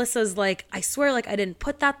know, Melissa's like, I swear, like, I didn't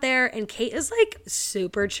put that there. And Kate is like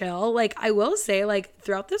super chill. Like, I will say, like,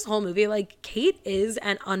 throughout this whole movie, like, Kate is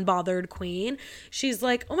an unbothered queen. She's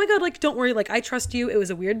like, oh my God, like, don't worry. Like, I trust you. It was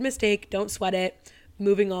a weird mistake. Don't sweat it.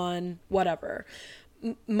 Moving on, whatever.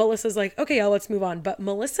 Melissa's like, okay, yeah, let's move on. But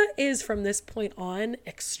Melissa is from this point on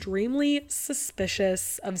extremely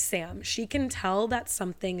suspicious of Sam. She can tell that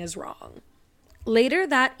something is wrong. Later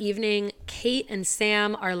that evening, Kate and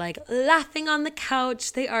Sam are like laughing on the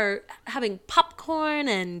couch. They are having popcorn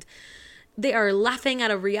and they are laughing at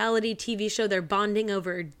a reality TV show. They're bonding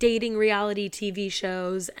over dating reality TV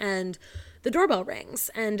shows, and the doorbell rings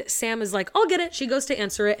and Sam is like, I'll get it. She goes to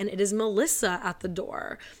answer it and it is Melissa at the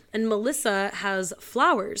door. And Melissa has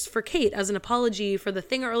flowers for Kate as an apology for the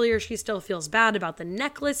thing earlier. She still feels bad about the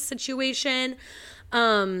necklace situation.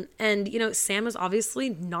 And you know, Sam is obviously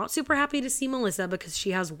not super happy to see Melissa because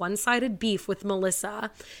she has one-sided beef with Melissa.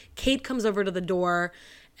 Kate comes over to the door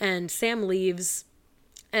and Sam leaves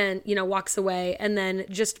and, you know, walks away. And then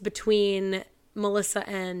just between Melissa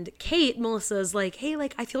and Kate, Melissa's like, hey,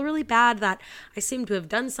 like, I feel really bad that I seem to have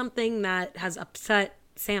done something that has upset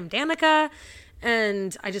Sam Danica.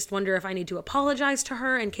 And I just wonder if I need to apologize to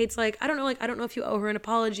her. And Kate's like, I don't know. Like, I don't know if you owe her an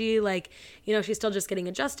apology. Like, you know, she's still just getting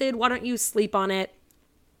adjusted. Why don't you sleep on it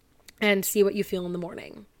and see what you feel in the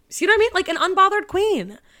morning? See what I mean? Like an unbothered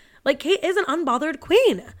queen. Like Kate is an unbothered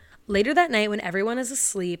queen. Later that night when everyone is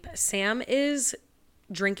asleep, Sam is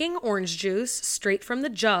drinking orange juice straight from the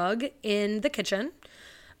jug in the kitchen,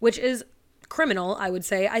 which is criminal, I would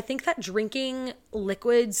say. I think that drinking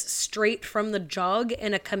liquids straight from the jug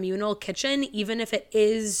in a communal kitchen, even if it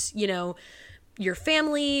is, you know, your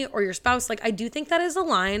family or your spouse, like, I do think that is a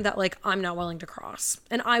line that, like, I'm not willing to cross.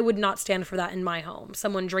 And I would not stand for that in my home.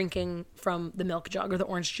 Someone drinking from the milk jug or the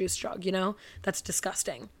orange juice jug, you know? That's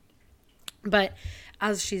disgusting. But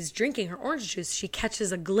as she's drinking her orange juice, she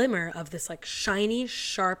catches a glimmer of this like shiny,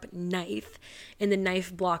 sharp knife in the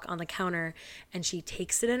knife block on the counter. And she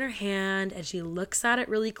takes it in her hand and she looks at it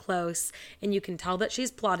really close. And you can tell that she's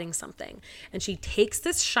plotting something. And she takes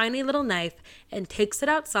this shiny little knife and takes it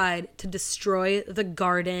outside to destroy the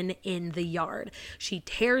garden in the yard. She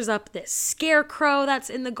tears up this scarecrow that's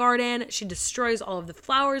in the garden. She destroys all of the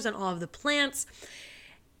flowers and all of the plants.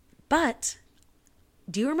 But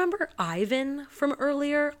do you remember Ivan from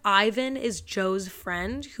earlier? Ivan is Joe's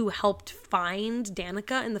friend who helped find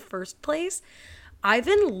Danica in the first place.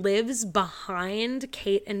 Ivan lives behind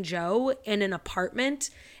Kate and Joe in an apartment,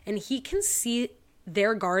 and he can see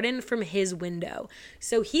their garden from his window.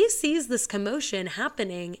 So he sees this commotion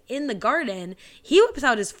happening in the garden. He whips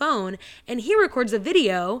out his phone and he records a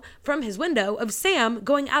video from his window of Sam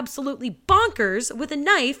going absolutely bonkers with a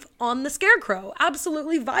knife on the scarecrow,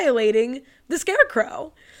 absolutely violating the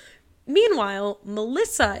scarecrow. Meanwhile,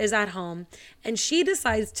 Melissa is at home and she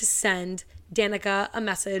decides to send Danica a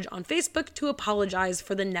message on Facebook to apologize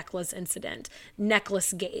for the necklace incident,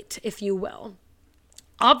 necklace gate, if you will.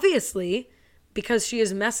 Obviously, because she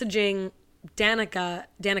is messaging Danica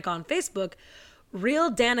on Facebook, real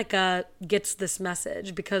Danica gets this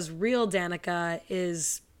message because real Danica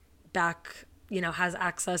is back, you know, has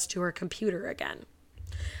access to her computer again.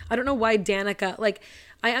 I don't know why Danica, like,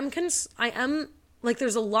 I am like,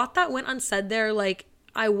 there's a lot that went unsaid there. Like,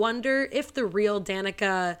 I wonder if the real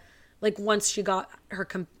Danica, like, once she got her,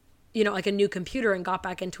 like a new computer and got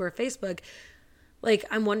back into her Facebook, like,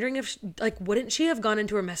 I'm wondering if, like, wouldn't she have gone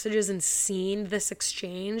into her messages and seen this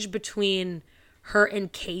exchange between her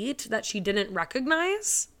and Kate that she didn't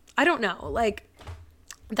recognize? I don't know. Like,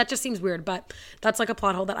 that just seems weird, but that's like a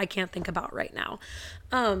plot hole that I can't think about right now.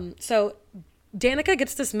 So Danica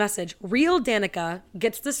gets this message. Real Danica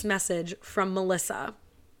gets this message from Melissa.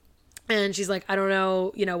 And she's like, I don't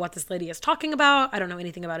know, you know, what this lady is talking about. I don't know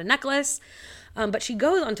anything about a necklace. But she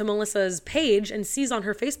goes onto Melissa's page and sees on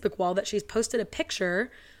her Facebook wall that she's posted a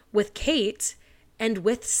picture with Kate and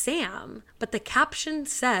with Sam. But the caption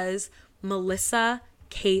says Melissa,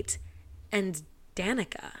 Kate, and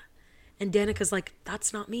Danica. And Danica's like,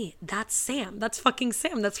 that's not me. That's Sam. That's fucking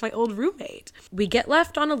Sam. That's my old roommate. We get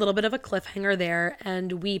left on a little bit of a cliffhanger there,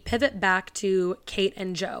 and we pivot back to Kate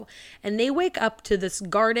and Joe. And they wake up to this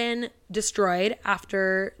garden destroyed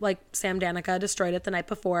after, like, Sam Danica destroyed it the night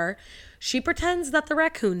before. She pretends that the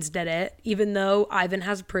raccoons did it, even though Ivan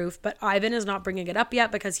has proof, but Ivan is not bringing it up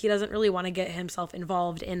yet because he doesn't really want to get himself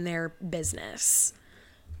involved in their business.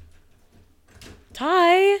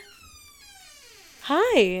 Ty.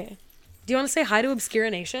 Hi. Do you want to say hi to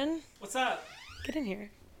Obscura Nation? What's up? Get in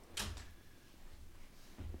here.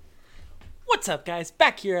 What's up, guys?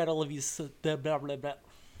 Back here at Olivia's blah, blah, blah, blah.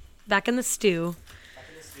 Back in the stew. Back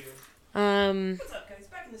in the stew. What's up, guys?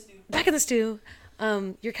 Back in the stew. Back in the stew.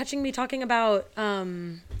 You're catching me talking about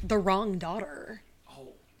The Wrong Daughter. Oh,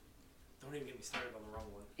 don't even get me started on the wrong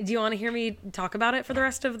one. Do you want to hear me talk about it for the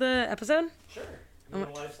rest of the episode? Sure. You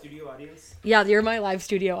want a live studio audience? Yeah, you're my live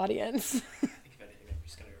studio audience. I think if anything, I'm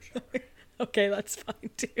just gonna go shower. Okay, that's fine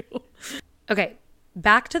too. Okay,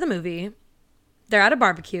 back to the movie. They're at a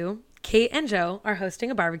barbecue. Kate and Joe are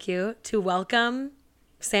hosting a barbecue to welcome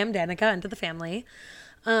Sam Danica into the family.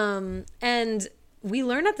 And we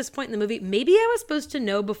learn at this point in the movie, maybe I was supposed to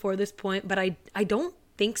know before this point, but I don't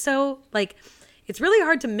think so. Like, it's really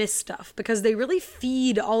hard to miss stuff because they really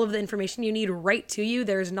feed all of the information you need right to you.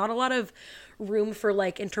 There's not a lot of room for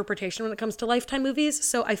like interpretation when it comes to Lifetime movies.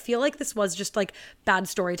 So I feel like this was just like bad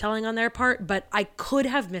storytelling on their part, but I could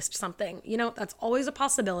have missed something. You know, that's always a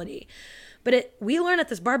possibility. But we learn at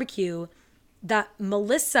this barbecue that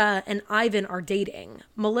Melissa and Ivan are dating.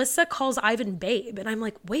 Melissa calls Ivan babe. And I'm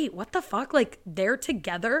like, wait, what the fuck? Like, they're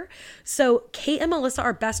together? So Kate and Melissa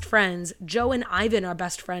are best friends. Joe and Ivan are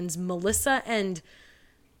best friends. Melissa and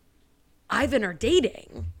Ivan are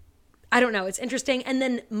dating. I don't know. It's interesting. And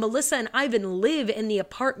then Melissa and Ivan live in the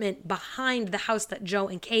apartment behind the house that Joe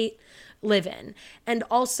and Kate live in. And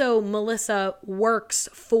also Melissa works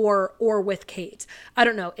for or with Kate. I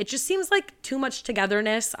don't know. It just seems like too much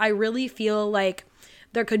togetherness. I really feel like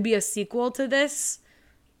there could be a sequel to this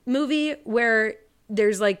movie where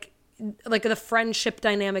there's like the friendship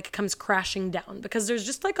dynamic comes crashing down because there's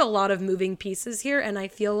just like a lot of moving pieces here. And I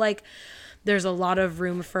feel like there's a lot of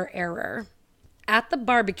room for error. At the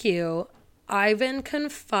barbecue, Ivan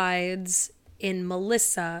confides in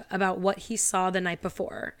Melissa about what he saw the night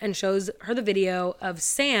before and shows her the video of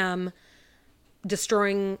Sam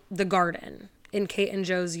destroying the garden in Kate and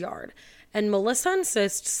Joe's yard. And Melissa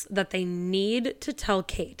insists that they need to tell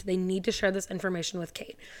Kate. They need to share this information with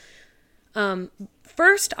Kate.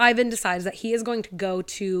 First, Ivan decides that he is going to go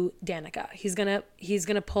to Danica. He's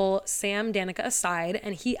gonna pull Sam Danica aside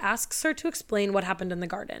and he asks her to explain what happened in the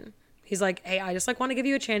garden. He's like, hey, I just like want to give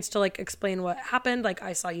you a chance to like explain what happened. Like,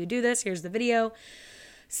 I saw you do this. Here's the video.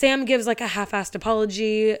 Sam gives like a half-assed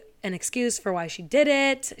apology, an excuse for why she did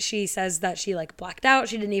it. She says that she like blacked out.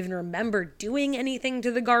 She didn't even remember doing anything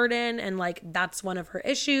to the garden. And like, that's one of her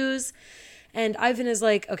issues. And Ivan is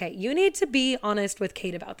like, okay, you need to be honest with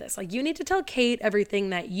Kate about this. Like, you need to tell Kate everything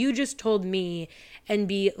that you just told me and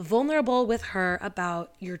be vulnerable with her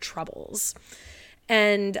about your troubles.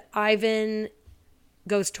 And Ivan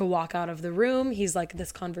goes to walk out of the room. He's like,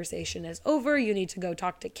 this conversation is over. You need to go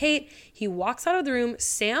talk to Kate. He walks out of the room.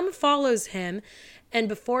 Sam follows him. And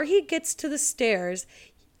before he gets to the stairs,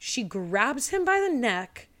 she grabs him by the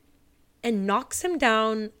neck and knocks him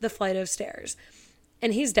down the flight of stairs.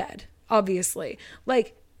 And he's dead, obviously.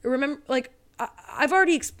 Like, remember, like, I've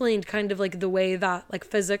already explained kind of like the way that like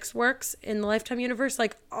physics works in the Lifetime universe.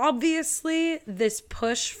 Like, obviously this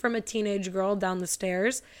push from a teenage girl down the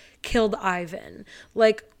stairs killed Ivan.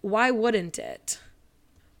 Like, why wouldn't it?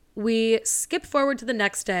 We skip forward to the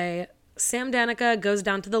next day. Sam Danica goes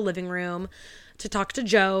down to the living room to talk to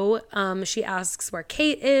Joe. She asks where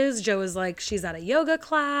Kate is. Joe is like, she's at a yoga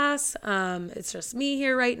class. It's just me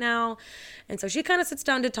here right now. And so she kind of sits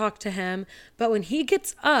down to talk to him. But when he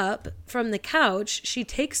gets up from the couch, she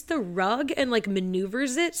takes the rug and like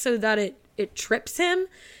maneuvers it so that it trips him.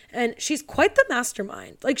 And she's quite the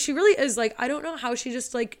mastermind. Like, she really is. Like, I don't know how she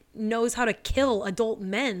just like knows how to kill adult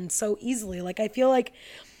men so easily. Like, I feel like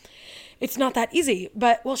it's not that easy.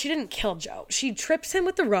 But, well, she didn't kill Joe. She trips him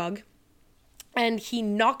with the rug. And he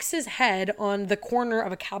knocks his head on the corner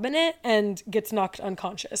of a cabinet and gets knocked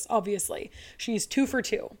unconscious, obviously. She's 2 for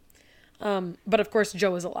 2. But of course,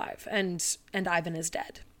 Joe is alive and Ivan is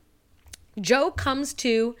dead. Joe comes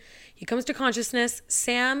to consciousness.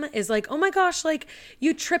 Sam is like, oh my gosh, like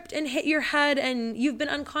you tripped and hit your head and you've been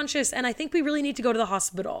unconscious. And I think we really need to go to the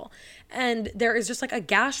hospital. And there is just like a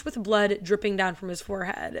gash with blood dripping down from his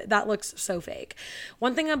forehead. That looks so fake.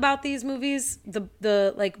 One thing about these movies,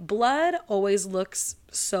 the like blood always looks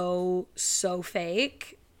so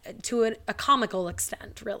fake to a comical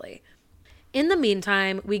extent, really. In the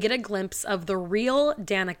meantime, we get a glimpse of the real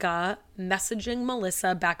Danica messaging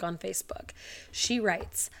Melissa back on Facebook. She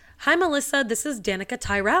writes, "Hi, Melissa, this is Danica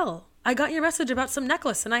Tyrell. I got your message about some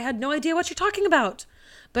necklace and I had no idea what you're talking about.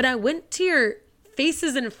 But I went to your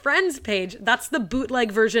Faces and Friends page." That's the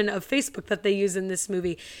bootleg version of Facebook that they use in this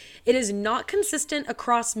movie. It is not consistent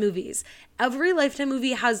across movies. every Lifetime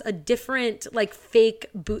movie has a different like fake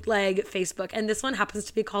bootleg Facebook, and this one happens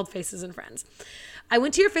to be called Faces and Friends. I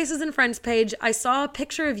went to your Faces and Friends page. I saw a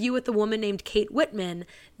picture of you with a woman named Kate Whitman.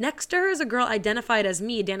 Next to her is a girl identified as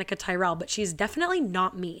me, Danica Tyrell, but she's definitely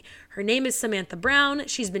not me. Her name is Samantha Brown.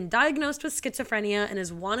 She's been diagnosed with schizophrenia and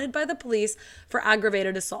is wanted by the police for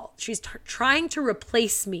aggravated assault. She's trying to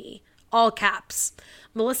replace me. All caps.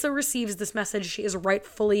 Melissa receives this message. She is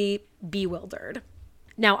rightfully bewildered.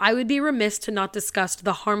 Now, I would be remiss to not discuss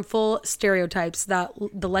the harmful stereotypes that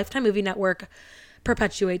the Lifetime Movie Network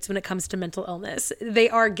perpetuates when it comes to mental illness. They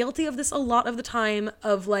are guilty of this a lot of the time,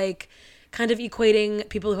 of like kind of equating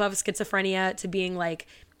people who have schizophrenia to being like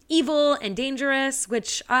evil and dangerous,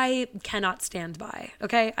 which I cannot stand by.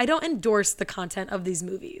 Okay. I don't endorse the content of these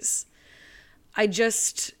movies. I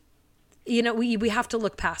just, we have to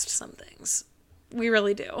look past some things. We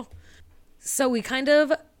really do. So we kind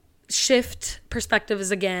of shift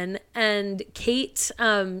perspectives again, and Kate,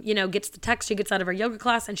 gets the text. She gets out of her yoga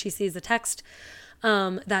class and she sees the text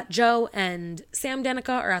that Joe and Sam Danica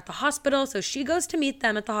are at the hospital. So she goes to meet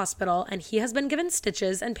them at the hospital, and he has been given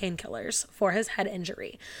stitches and painkillers for his head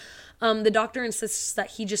injury. The doctor insists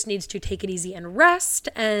that he just needs to take it easy and rest.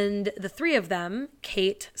 And the three of them,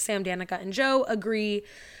 Kate, Sam Danica, and Joe, agree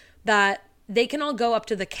that they can all go up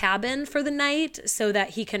to the cabin for the night so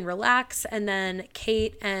that he can relax. And then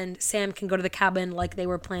Kate and Sam can go to the cabin like they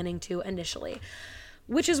were planning to initially,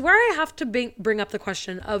 which is where I have to bring up the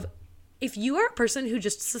question of, if you are a person who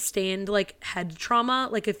just sustained like head trauma,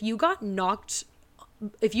 like if you knocked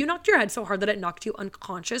your head so hard that it knocked you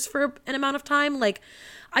unconscious for an amount of time, like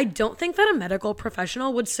I don't think that a medical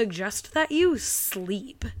professional would suggest that you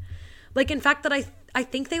sleep. Like, in fact, that I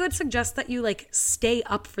think they would suggest that you like stay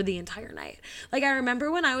up for the entire night. Like, I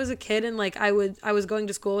remember when I was a kid and like I was going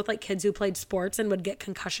to school with like kids who played sports and would get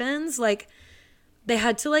concussions, like they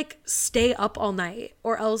had to like stay up all night,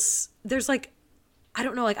 or else there's like, I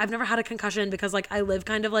don't know, like I've never had a concussion because like I live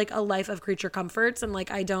kind of like a life of creature comforts, and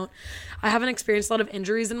like I haven't experienced a lot of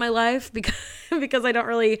injuries in my life because I don't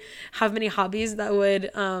really have many hobbies that would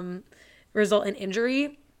result in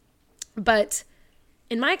injury. But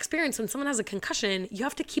in my experience, when someone has a concussion, you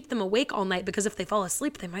have to keep them awake all night, because if they fall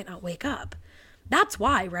asleep, they might not wake up. That's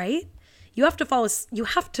why, right? You have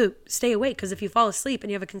to stay awake, because if you fall asleep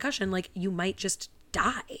and you have a concussion, like you might just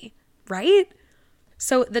die, right?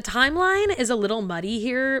 So the timeline is a little muddy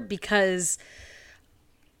here, because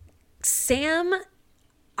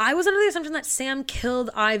I was under the assumption that Sam killed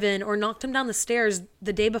Ivan or knocked him down the stairs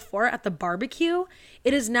the day before at the barbecue.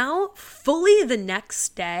 It is now fully the next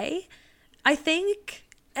day, I think.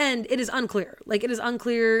 And it is unclear. Like, it is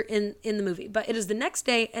unclear in the movie, but it is the next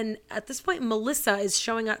day. And at this point, Melissa is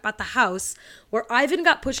showing up at the house where Ivan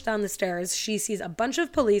got pushed down the stairs. She sees a bunch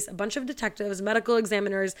of police, a bunch of detectives, medical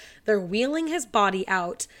examiners. They're wheeling his body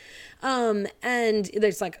out. And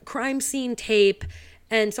there's like crime scene tape.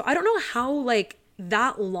 And so I don't know how like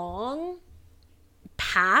that long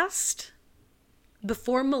passed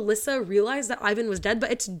before Melissa realized that Ivan was dead,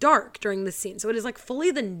 but it's dark during this scene. So it is like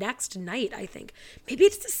fully the next night, I think. Maybe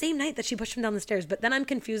it's the same night that she pushed him down the stairs, but then I'm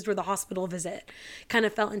confused where the hospital visit kind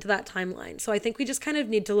of fell into that timeline. So I think we just kind of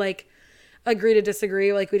need to like agree to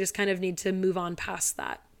disagree. Like we just kind of need to move on past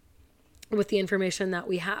that with the information that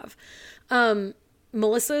we have.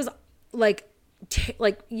 Melissa's like,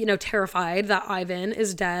 terrified that Ivan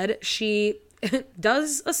is dead. She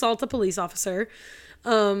does assault a police officer.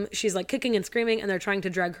 She's like kicking and screaming, and they're trying to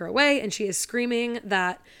drag her away, and she is screaming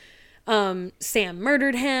that Sam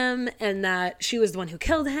murdered him and that she was the one who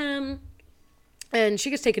killed him, and she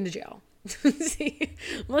gets taken to jail.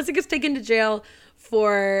 Melissa gets taken to jail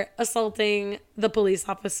for assaulting the police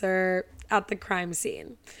officer at the crime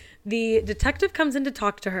scene. The detective comes in to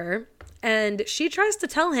talk to her, and she tries to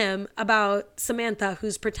tell him about Samantha,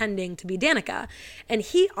 who's pretending to be Danica. And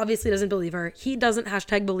he obviously doesn't believe her. He doesn't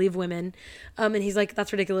 #believe women. And he's like,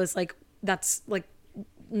 that's ridiculous. Like, that's like,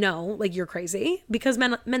 no, like you're crazy, because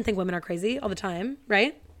men think women are crazy all the time,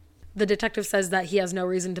 right? The detective says that he has no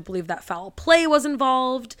reason to believe that foul play was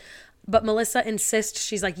involved. But Melissa insists,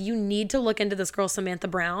 she's like, you need to look into this girl, Samantha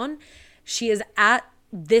Brown. She is at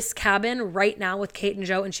this cabin right now with Kate and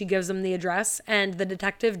Joe, and she gives them the address, and the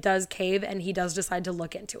detective does cave, and he does decide to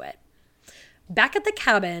look into it. Back at the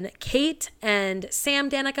cabin, Kate and Sam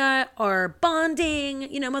Danica are bonding,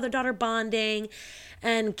 mother-daughter bonding,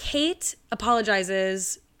 and Kate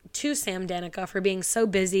apologizes to Sam Danica for being so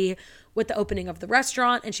busy with the opening of the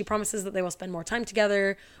restaurant, and she promises that they will spend more time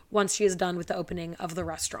together once she is done with the opening of the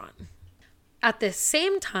restaurant. At the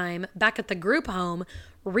same time, back at the group home,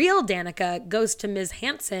 real Danica goes to Ms.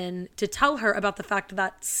 Hanson to tell her about the fact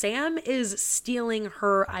that Sam is stealing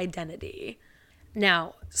her identity.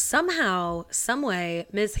 Now, somehow, someway,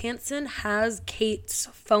 Ms. Hanson has Kate's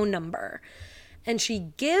phone number, and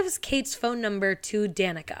she gives Kate's phone number to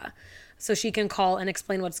Danica so she can call and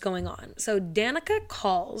explain what's going on. So Danica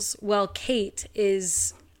calls while Kate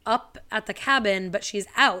is up at the cabin, but she's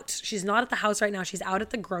out. She's not at the house right now. She's out at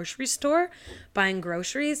the grocery store buying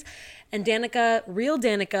groceries. And Danica, real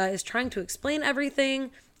Danica, is trying to explain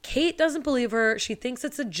everything. Kate doesn't believe her. She thinks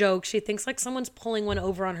it's a joke. She thinks like someone's pulling one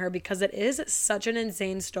over on her because it is such an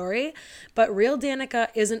insane story. But real Danica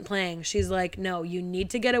isn't playing. She's like, no, you need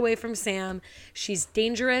to get away from Sam. She's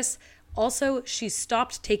dangerous. Also, she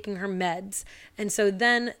stopped taking her meds. And so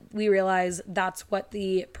then we realize that's what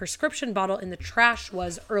the prescription bottle in the trash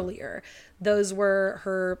was earlier. Those were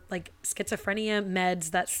her like schizophrenia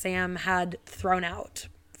meds that Sam had thrown out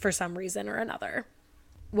for some reason or another.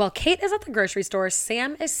 While Kate is at the grocery store,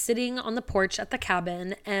 Sam is sitting on the porch at the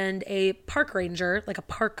cabin, and a park ranger, like a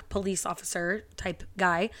park police officer type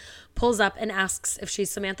guy, pulls up and asks if she's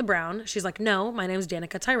Samantha Brown. She's like, no, my name's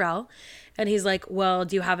Danica Tyrell. And he's like, well,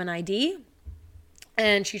 do you have an ID?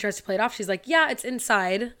 And she tries to play it off. She's like, yeah, it's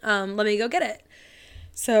inside. Let me go get it.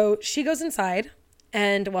 So she goes inside,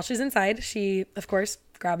 and while she's inside, she, of course,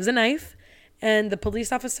 grabs a knife. And the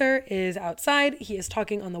police officer is outside. He is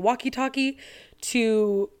talking on the walkie-talkie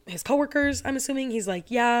to his coworkers, I'm assuming. He's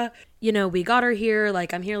like, yeah, you know, we got her here.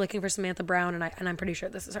 Like, I'm here looking for Samantha Brown, and I'm pretty sure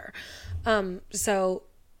this is her. So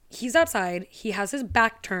he's outside. He has his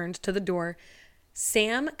back turned to the door.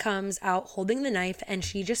 Sam comes out holding the knife, and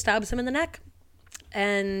she just stabs him in the neck.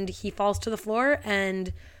 And he falls to the floor,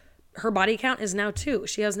 and her body count is now 2.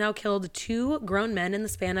 She has now killed 2 grown men in the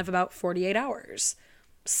span of about 48 hours.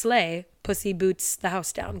 Slay, pussy boots the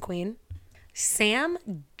house down, queen. Sam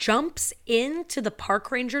jumps into the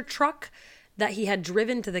park ranger truck that he had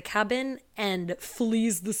driven to the cabin and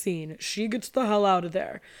flees the scene. She gets the hell out of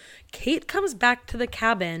there. Kate comes back to the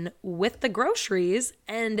cabin with the groceries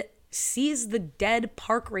and sees the dead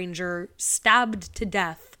park ranger stabbed to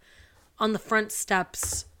death on the front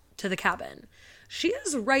steps to the cabin. She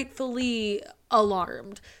is rightfully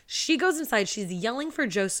alarmed. She goes inside. She's yelling for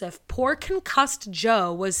Joseph. Poor concussed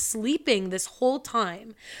Joe was sleeping this whole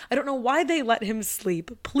time. I don't know why they let him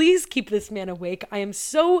sleep. Please keep this man awake. I am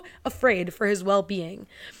so afraid for his well-being.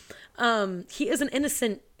 He's an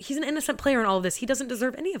innocent player in all of this. He doesn't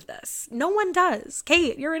deserve any of this. No one does.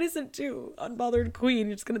 Kate, you're innocent too. Unbothered queen.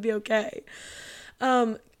 You're just going to be okay.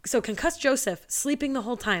 So concussed Joseph, sleeping the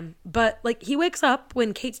whole time. But like he wakes up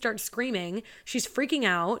when Kate starts screaming. She's freaking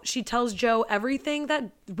out. She tells Joe everything that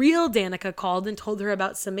real Danica called and told her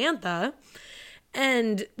about Samantha.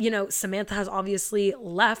 And, you know, Samantha has obviously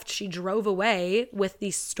left. She drove away with the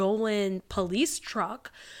stolen police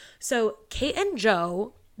truck. So Kate and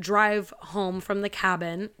Joe drive home from the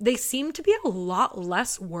cabin. They seem to be a lot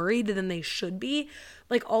less worried than they should be.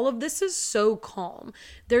 Like all of this is so calm.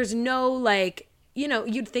 There's no like, you know,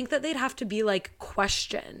 you'd think that they'd have to be like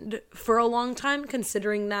questioned for a long time,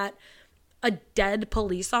 considering that a dead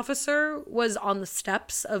police officer was on the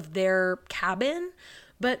steps of their cabin.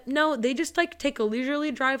 But no, they just like take a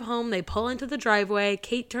leisurely drive home. They pull into the driveway.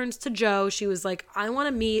 Kate turns to Joe. She was like, I want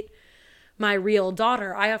to meet my real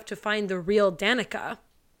daughter. I have to find the real Danica.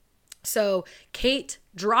 So Kate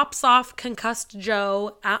drops off concussed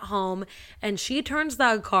Joe at home, and she turns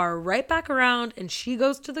that car right back around, and she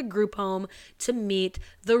goes to the group home to meet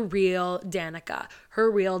the real Danica, her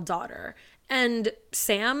real daughter. And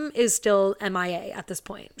Sam is still MIA at this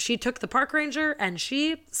point. She took the park ranger and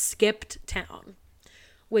she skipped town.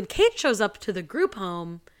 When Kate shows up to the group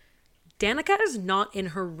home, Danica is not in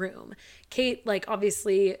her room. Kate, like,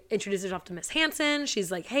 obviously introduces herself to Miss Hanson.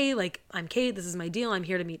 She's like, hey, like, I'm Kate. This is my deal. I'm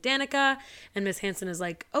here to meet Danica. And Miss Hanson is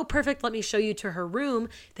like, oh, perfect. Let me show you to her room.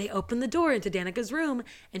 They open the door into Danica's room,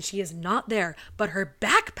 and she is not there. But her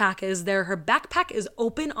backpack is there. Her backpack is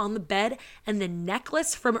open on the bed, and the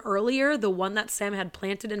necklace from earlier, the one that Sam had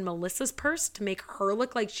planted in Melissa's purse to make her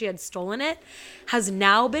look like she had stolen it, has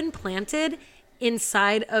now been planted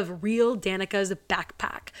inside of real Danica's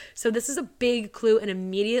backpack. So this is a big clue, and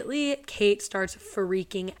immediately Kate starts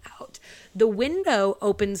freaking out. The window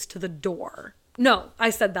opens to the door. No, I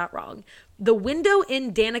said that wrong. The window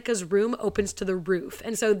in Danica's room opens to the roof.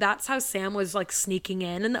 And so that's how Sam was like sneaking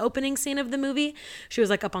in the opening scene of the movie. She was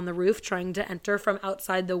like up on the roof trying to enter from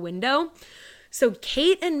outside the window. So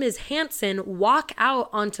Kate and Ms. Hanson walk out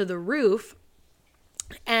onto the roof,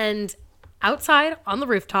 and outside on the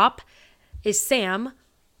rooftop is Sam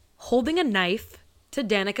holding a knife to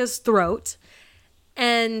Danica's throat.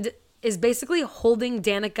 And is basically holding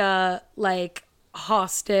Danica like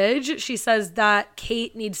hostage. She says that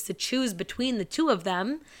Kate needs to choose between the two of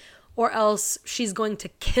them, or else she's going to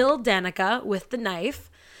kill Danica with the knife.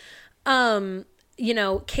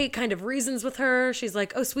 Kate kind of reasons with her. She's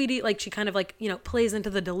like, oh, sweetie, like she kind of like, plays into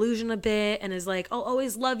the delusion a bit and is like, I'll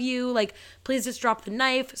always love you. Like, please just drop the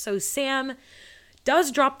knife. So Sam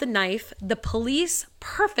does drop the knife. The police,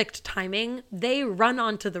 perfect timing. They run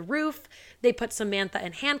onto the roof. They put Samantha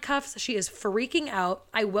in handcuffs. She is freaking out.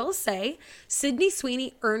 I will say, Sydney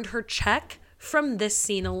Sweeney earned her check from this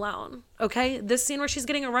scene alone. Okay? This scene where she's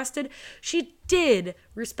getting arrested, she did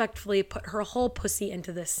respectfully put her whole pussy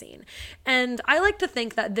into this scene. And I like to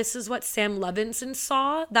think that this is what Sam Levinson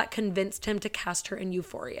saw that convinced him to cast her in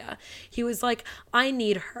Euphoria. He was like, I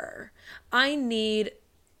need her. I need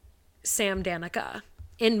Sam Danica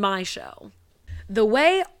in my show. The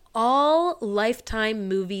way all Lifetime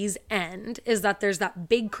movies end is that there's that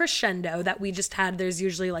big crescendo that we just had. There's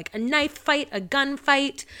usually like a knife fight, a gun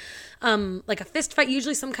fight, like a fist fight,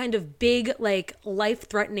 usually some kind of big, like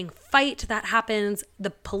life-threatening fight that happens. The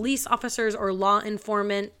police officers or law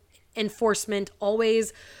enforcement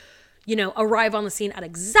always, arrive on the scene at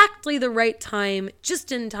exactly the right time,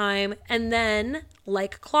 just in time. And then,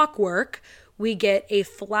 like clockwork, we get a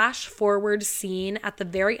flash forward scene at the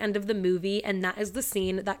very end of the movie, and that is the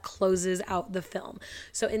scene that closes out the film.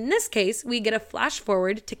 So in this case, we get a flash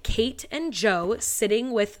forward to Kate and Joe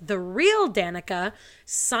sitting with the real Danica,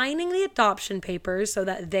 signing the adoption papers so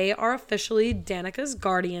that they are officially Danica's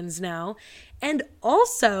guardians now. And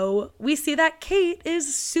also, we see that Kate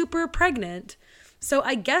is super pregnant. So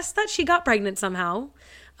I guess that she got pregnant somehow.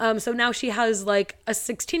 So now she has like a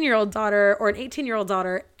 16-year-old daughter or an 18-year-old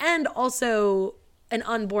daughter and also an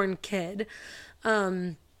unborn kid.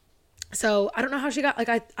 So I don't know how she got, like,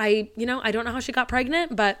 I don't know how she got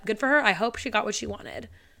pregnant, but good for her. I hope she got what she wanted.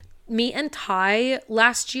 Me and Ty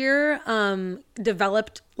last year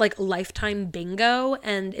developed like Lifetime Bingo,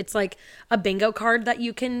 and it's like a bingo card that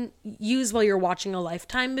you can use while you're watching a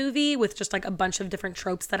Lifetime movie with just like a bunch of different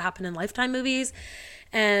tropes that happen in Lifetime movies.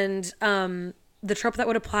 And the trope that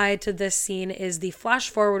would apply to this scene is the flash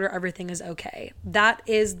forward where everything is okay. That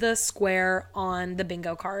is the square on the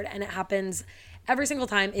bingo card, and it happens every single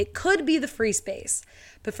time. It could be the free space,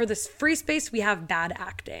 but for this free space, we have bad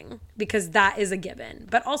acting because that is a given.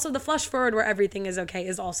 But also the flash forward where everything is okay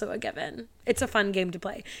is also a given. It's a fun game to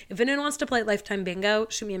play. If anyone wants to play Lifetime Bingo,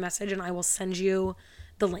 shoot me a message and I will send you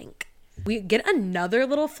the link. We get another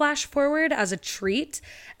little flash forward as a treat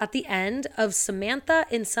at the end of Samantha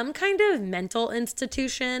in some kind of mental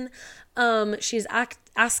institution. She's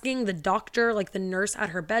asking the doctor, like the nurse at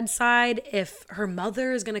her bedside, if her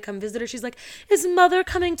mother is going to come visit her. She's like, is mother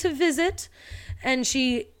coming to visit? And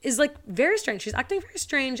she is like very strange. She's acting very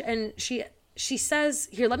strange. And she says,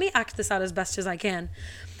 here, let me act this out as best as I can.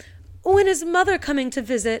 When is mother coming to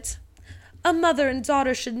visit? A mother and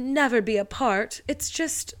daughter should never be apart.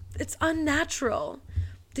 It's unnatural.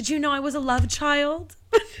 Did you know I was a love child?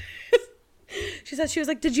 She was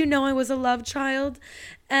like, did you know I was a love child?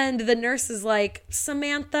 And the nurse is like,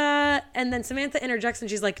 Samantha. And then Samantha interjects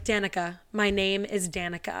and she's like, Danica, my name is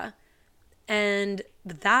Danica. And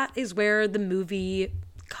that is where the movie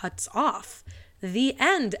cuts off. The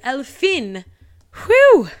end. El fin.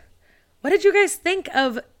 Whew. What did you guys think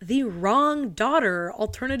of The Wrong Daughter,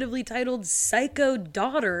 alternatively titled Psycho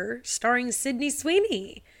Daughter, starring Sydney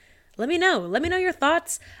Sweeney? Let me know. Let me know your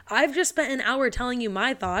thoughts. I've just spent an hour telling you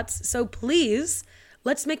my thoughts, so please,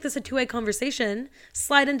 let's make this a two-way conversation.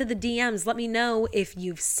 Slide into the DMs. Let me know if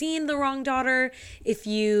you've seen The Wrong Daughter, if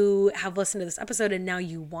you have listened to this episode and now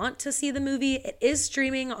you want to see the movie. It is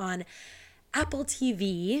streaming on Apple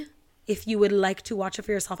TV. If you would like to watch it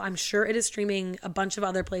for yourself, I'm sure it is streaming a bunch of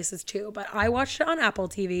other places too, but I watched it on Apple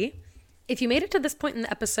TV. If you made it to this point in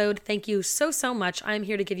the episode, thank you so, so much. I'm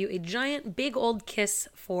here to give you a giant, big old kiss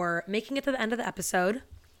for making it to the end of the episode.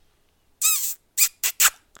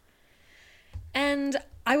 And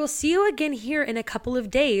I will see you again here in a couple of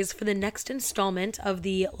days for the next installment of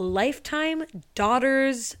the Lifetime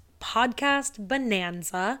Daughters podcast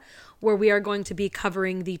bonanza, where we are going to be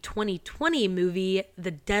covering the 2020 movie,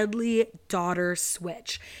 The Deadly Daughter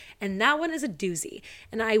Switch. And that one is a doozy.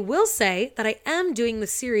 And I will say that I am doing the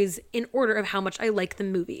series in order of how much I like the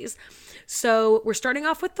movies. So we're starting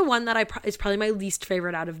off with the one that is probably my least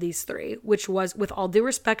favorite out of these three, which was, with all due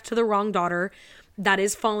respect to The Wrong Daughter, that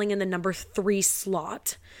is falling in the number 3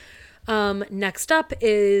 slot. Next up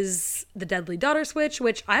is The Deadly Daughter Switch,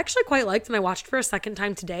 which I actually quite liked, and I watched for a second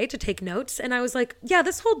time today to take notes, and I was like, yeah,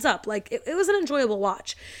 this holds up. Like, it was an enjoyable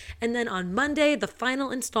watch. And then on Monday, the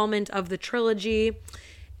final installment of the trilogy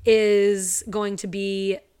is going to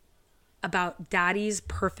be about Daddy's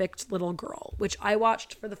Perfect Little Girl, which I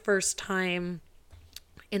watched for the first time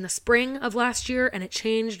in the spring of last year, and it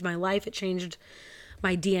changed my life. It changed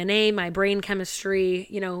my DNA, my brain chemistry,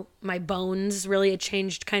 my bones. Really, it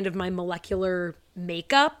changed kind of my molecular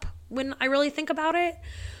makeup when I really think about it.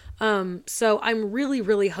 So I'm really,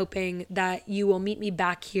 really hoping that you will meet me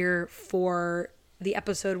back here for the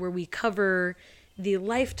episode where we cover the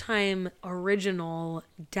Lifetime original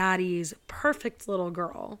Daddy's Perfect Little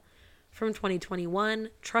Girl from 2021.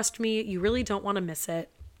 Trust me, you really don't want to miss it.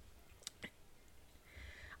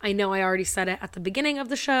 I know I already said it at the beginning of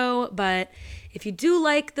the show, but if you do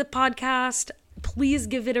like the podcast, please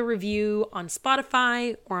give it a review on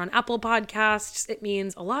Spotify or on Apple Podcasts. It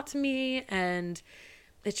means a lot to me, and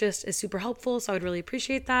it just is super helpful, so I would really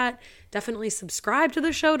appreciate that. Definitely subscribe to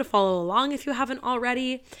the show to follow along if you haven't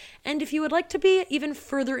already. And if you would like to be even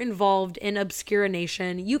further involved in Obscura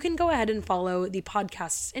Nation, you can go ahead and follow the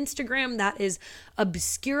podcast's Instagram. That is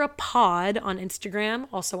Obscura Pod on Instagram,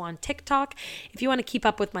 also on TikTok. If you want to keep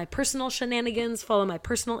up with my personal shenanigans, follow my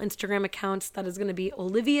personal Instagram accounts. That is going to be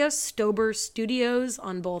Olivia Stober Studios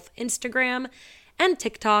on both Instagram and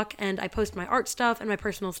TikTok, and I post my art stuff and my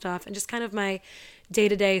personal stuff and just kind of my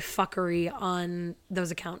day-to-day fuckery on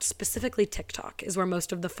those accounts. Specifically TikTok is where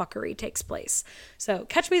most of the fuckery takes place. So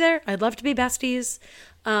catch me there. I'd love to be besties.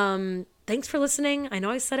 Thanks for listening. I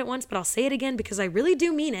know I said it once, but I'll say it again because I really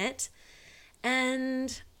do mean it.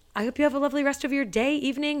 And I hope you have a lovely rest of your day,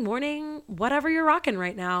 evening, morning, whatever you're rocking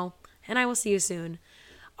right now. And I will see you soon.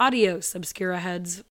 Adios, Obscura heads.